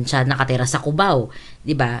 hindi naman siya nakatira sa Cubao,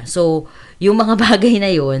 'di ba? So, yung mga bagay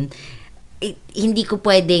na yon, hindi ko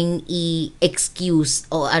pwedeng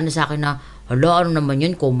i-excuse o ano sa akin na, hala, ano naman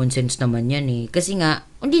yun, common sense naman yan eh. Kasi nga,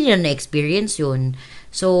 hindi nila na-experience yun.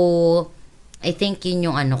 So, I think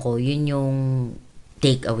yun yung yun yung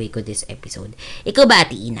take away ko this episode. Ikaw ba,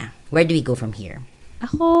 Ate Ina? Where do we go from here?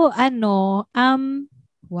 Ako,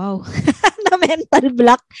 wow. Na mental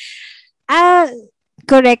block.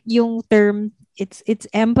 Correct yung term. It's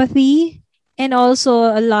empathy and also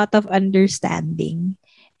a lot of understanding.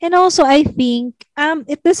 And also, I think,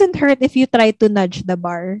 it doesn't hurt if you try to nudge the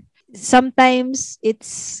bar. Sometimes,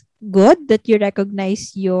 it's good that you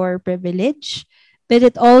recognize your privilege, but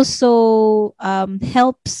it also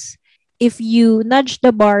helps if you nudge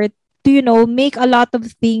the bar to, make a lot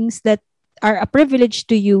of things that are a privilege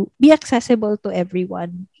to you be accessible to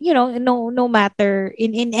everyone. No matter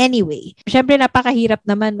in any way. Syempre, napakahirap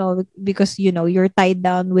naman, no? Because, you're tied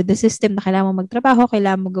down with the system na kailangan mo magtrabaho,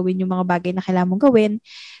 kailangan mo gawin yung mga bagay na kailangan mo gawin.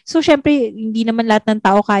 So, syempre, hindi naman lahat ng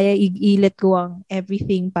tao kaya i-let go ang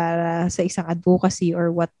everything para sa isang advocacy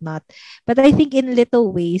or whatnot. But I think in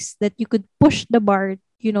little ways that you could push the bar,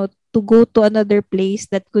 to go to another place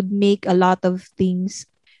that could make a lot of things,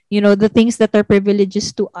 the things that are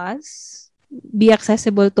privileges to us, be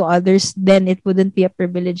accessible to others, then it wouldn't be a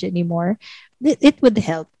privilege anymore. It would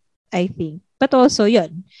help, I think. But also,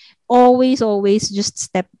 yun, always just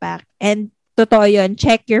step back. And totoo yun,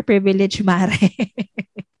 check your privilege, mare.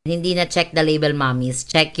 Hindi na check the label, mommies.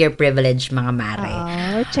 Check your privilege, mga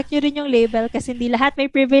mare. Check nyo rin yung label kasi hindi lahat may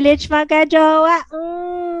privilege, mga jowa.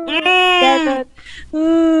 Ganon.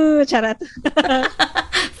 Charot.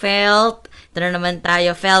 Felt. Ito na naman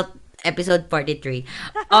tayo. Felt. Episode 43.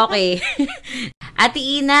 Okay. Ate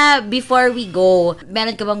Ina, before we go,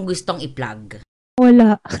 meron ka bang gustong i-plug?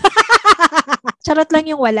 Wala. Charot lang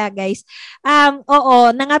yung wala, guys. Oo,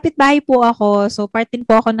 nangapit bahay po ako. So, part din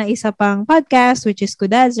po ako ng isa pang podcast, which is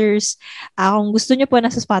Kudazers. Kung gusto nyo po,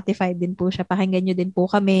 nasa Spotify din po siya. Pakinggan nyo din po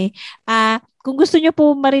kami. Kung gusto nyo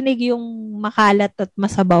po marinig yung makalat at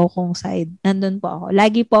masabaw kong side, nandun po ako.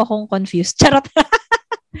 Lagi po akong confused. Charot.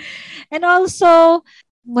 And also,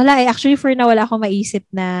 wala actually for now wala akong maisip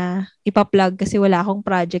na ipa-plug kasi wala akong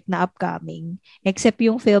project na upcoming. Except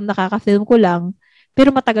yung film, nakaka-film ko lang.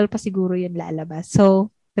 Pero matagal pa siguro yun lalabas.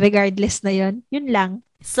 So, regardless na yun lang.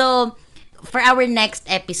 So, for our next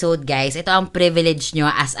episode, guys, ito ang privilege nyo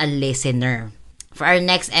as a listener. For our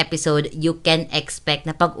next episode, you can expect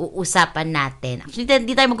na pag-uusapan natin. Actually,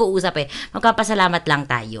 hindi tayo mag-uusap eh. Magpapasalamat lang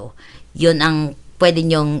tayo. Yun ang pwede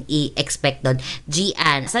nyong i-expect doon.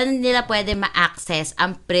 Gian, saan nila pwede ma-access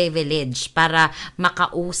ang privilege para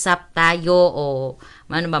makausap tayo o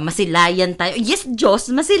masilayan tayo? Yes, Diyos,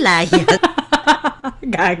 masilayan.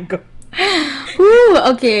 Gago. Woo,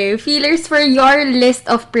 okay, feelers for your list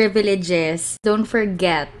of privileges. Don't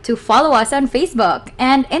forget to follow us on Facebook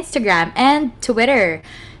and Instagram and Twitter.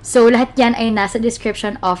 So, lahat yan ay nasa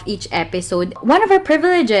description of each episode. One of our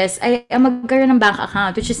privileges ay magkaroon ng bank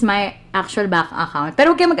account, which is my actual bank account.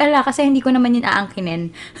 Pero huwag kayo mag-alala kasi hindi ko naman yun aangkinin.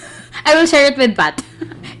 I will share it with Pat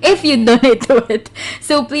if you donate to it.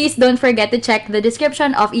 So, please don't forget to check the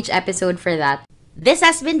description of each episode for that. This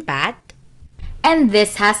has been Pat. And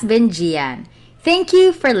this has been Gian. Thank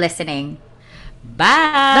you for listening.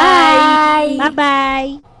 Bye! Bye!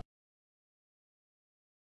 Bye-bye!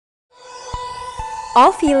 All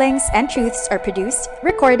feelings and truths are produced,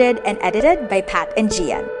 recorded, and edited by Pat and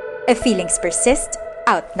Gian. If feelings persist,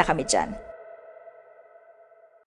 out na kami dyan.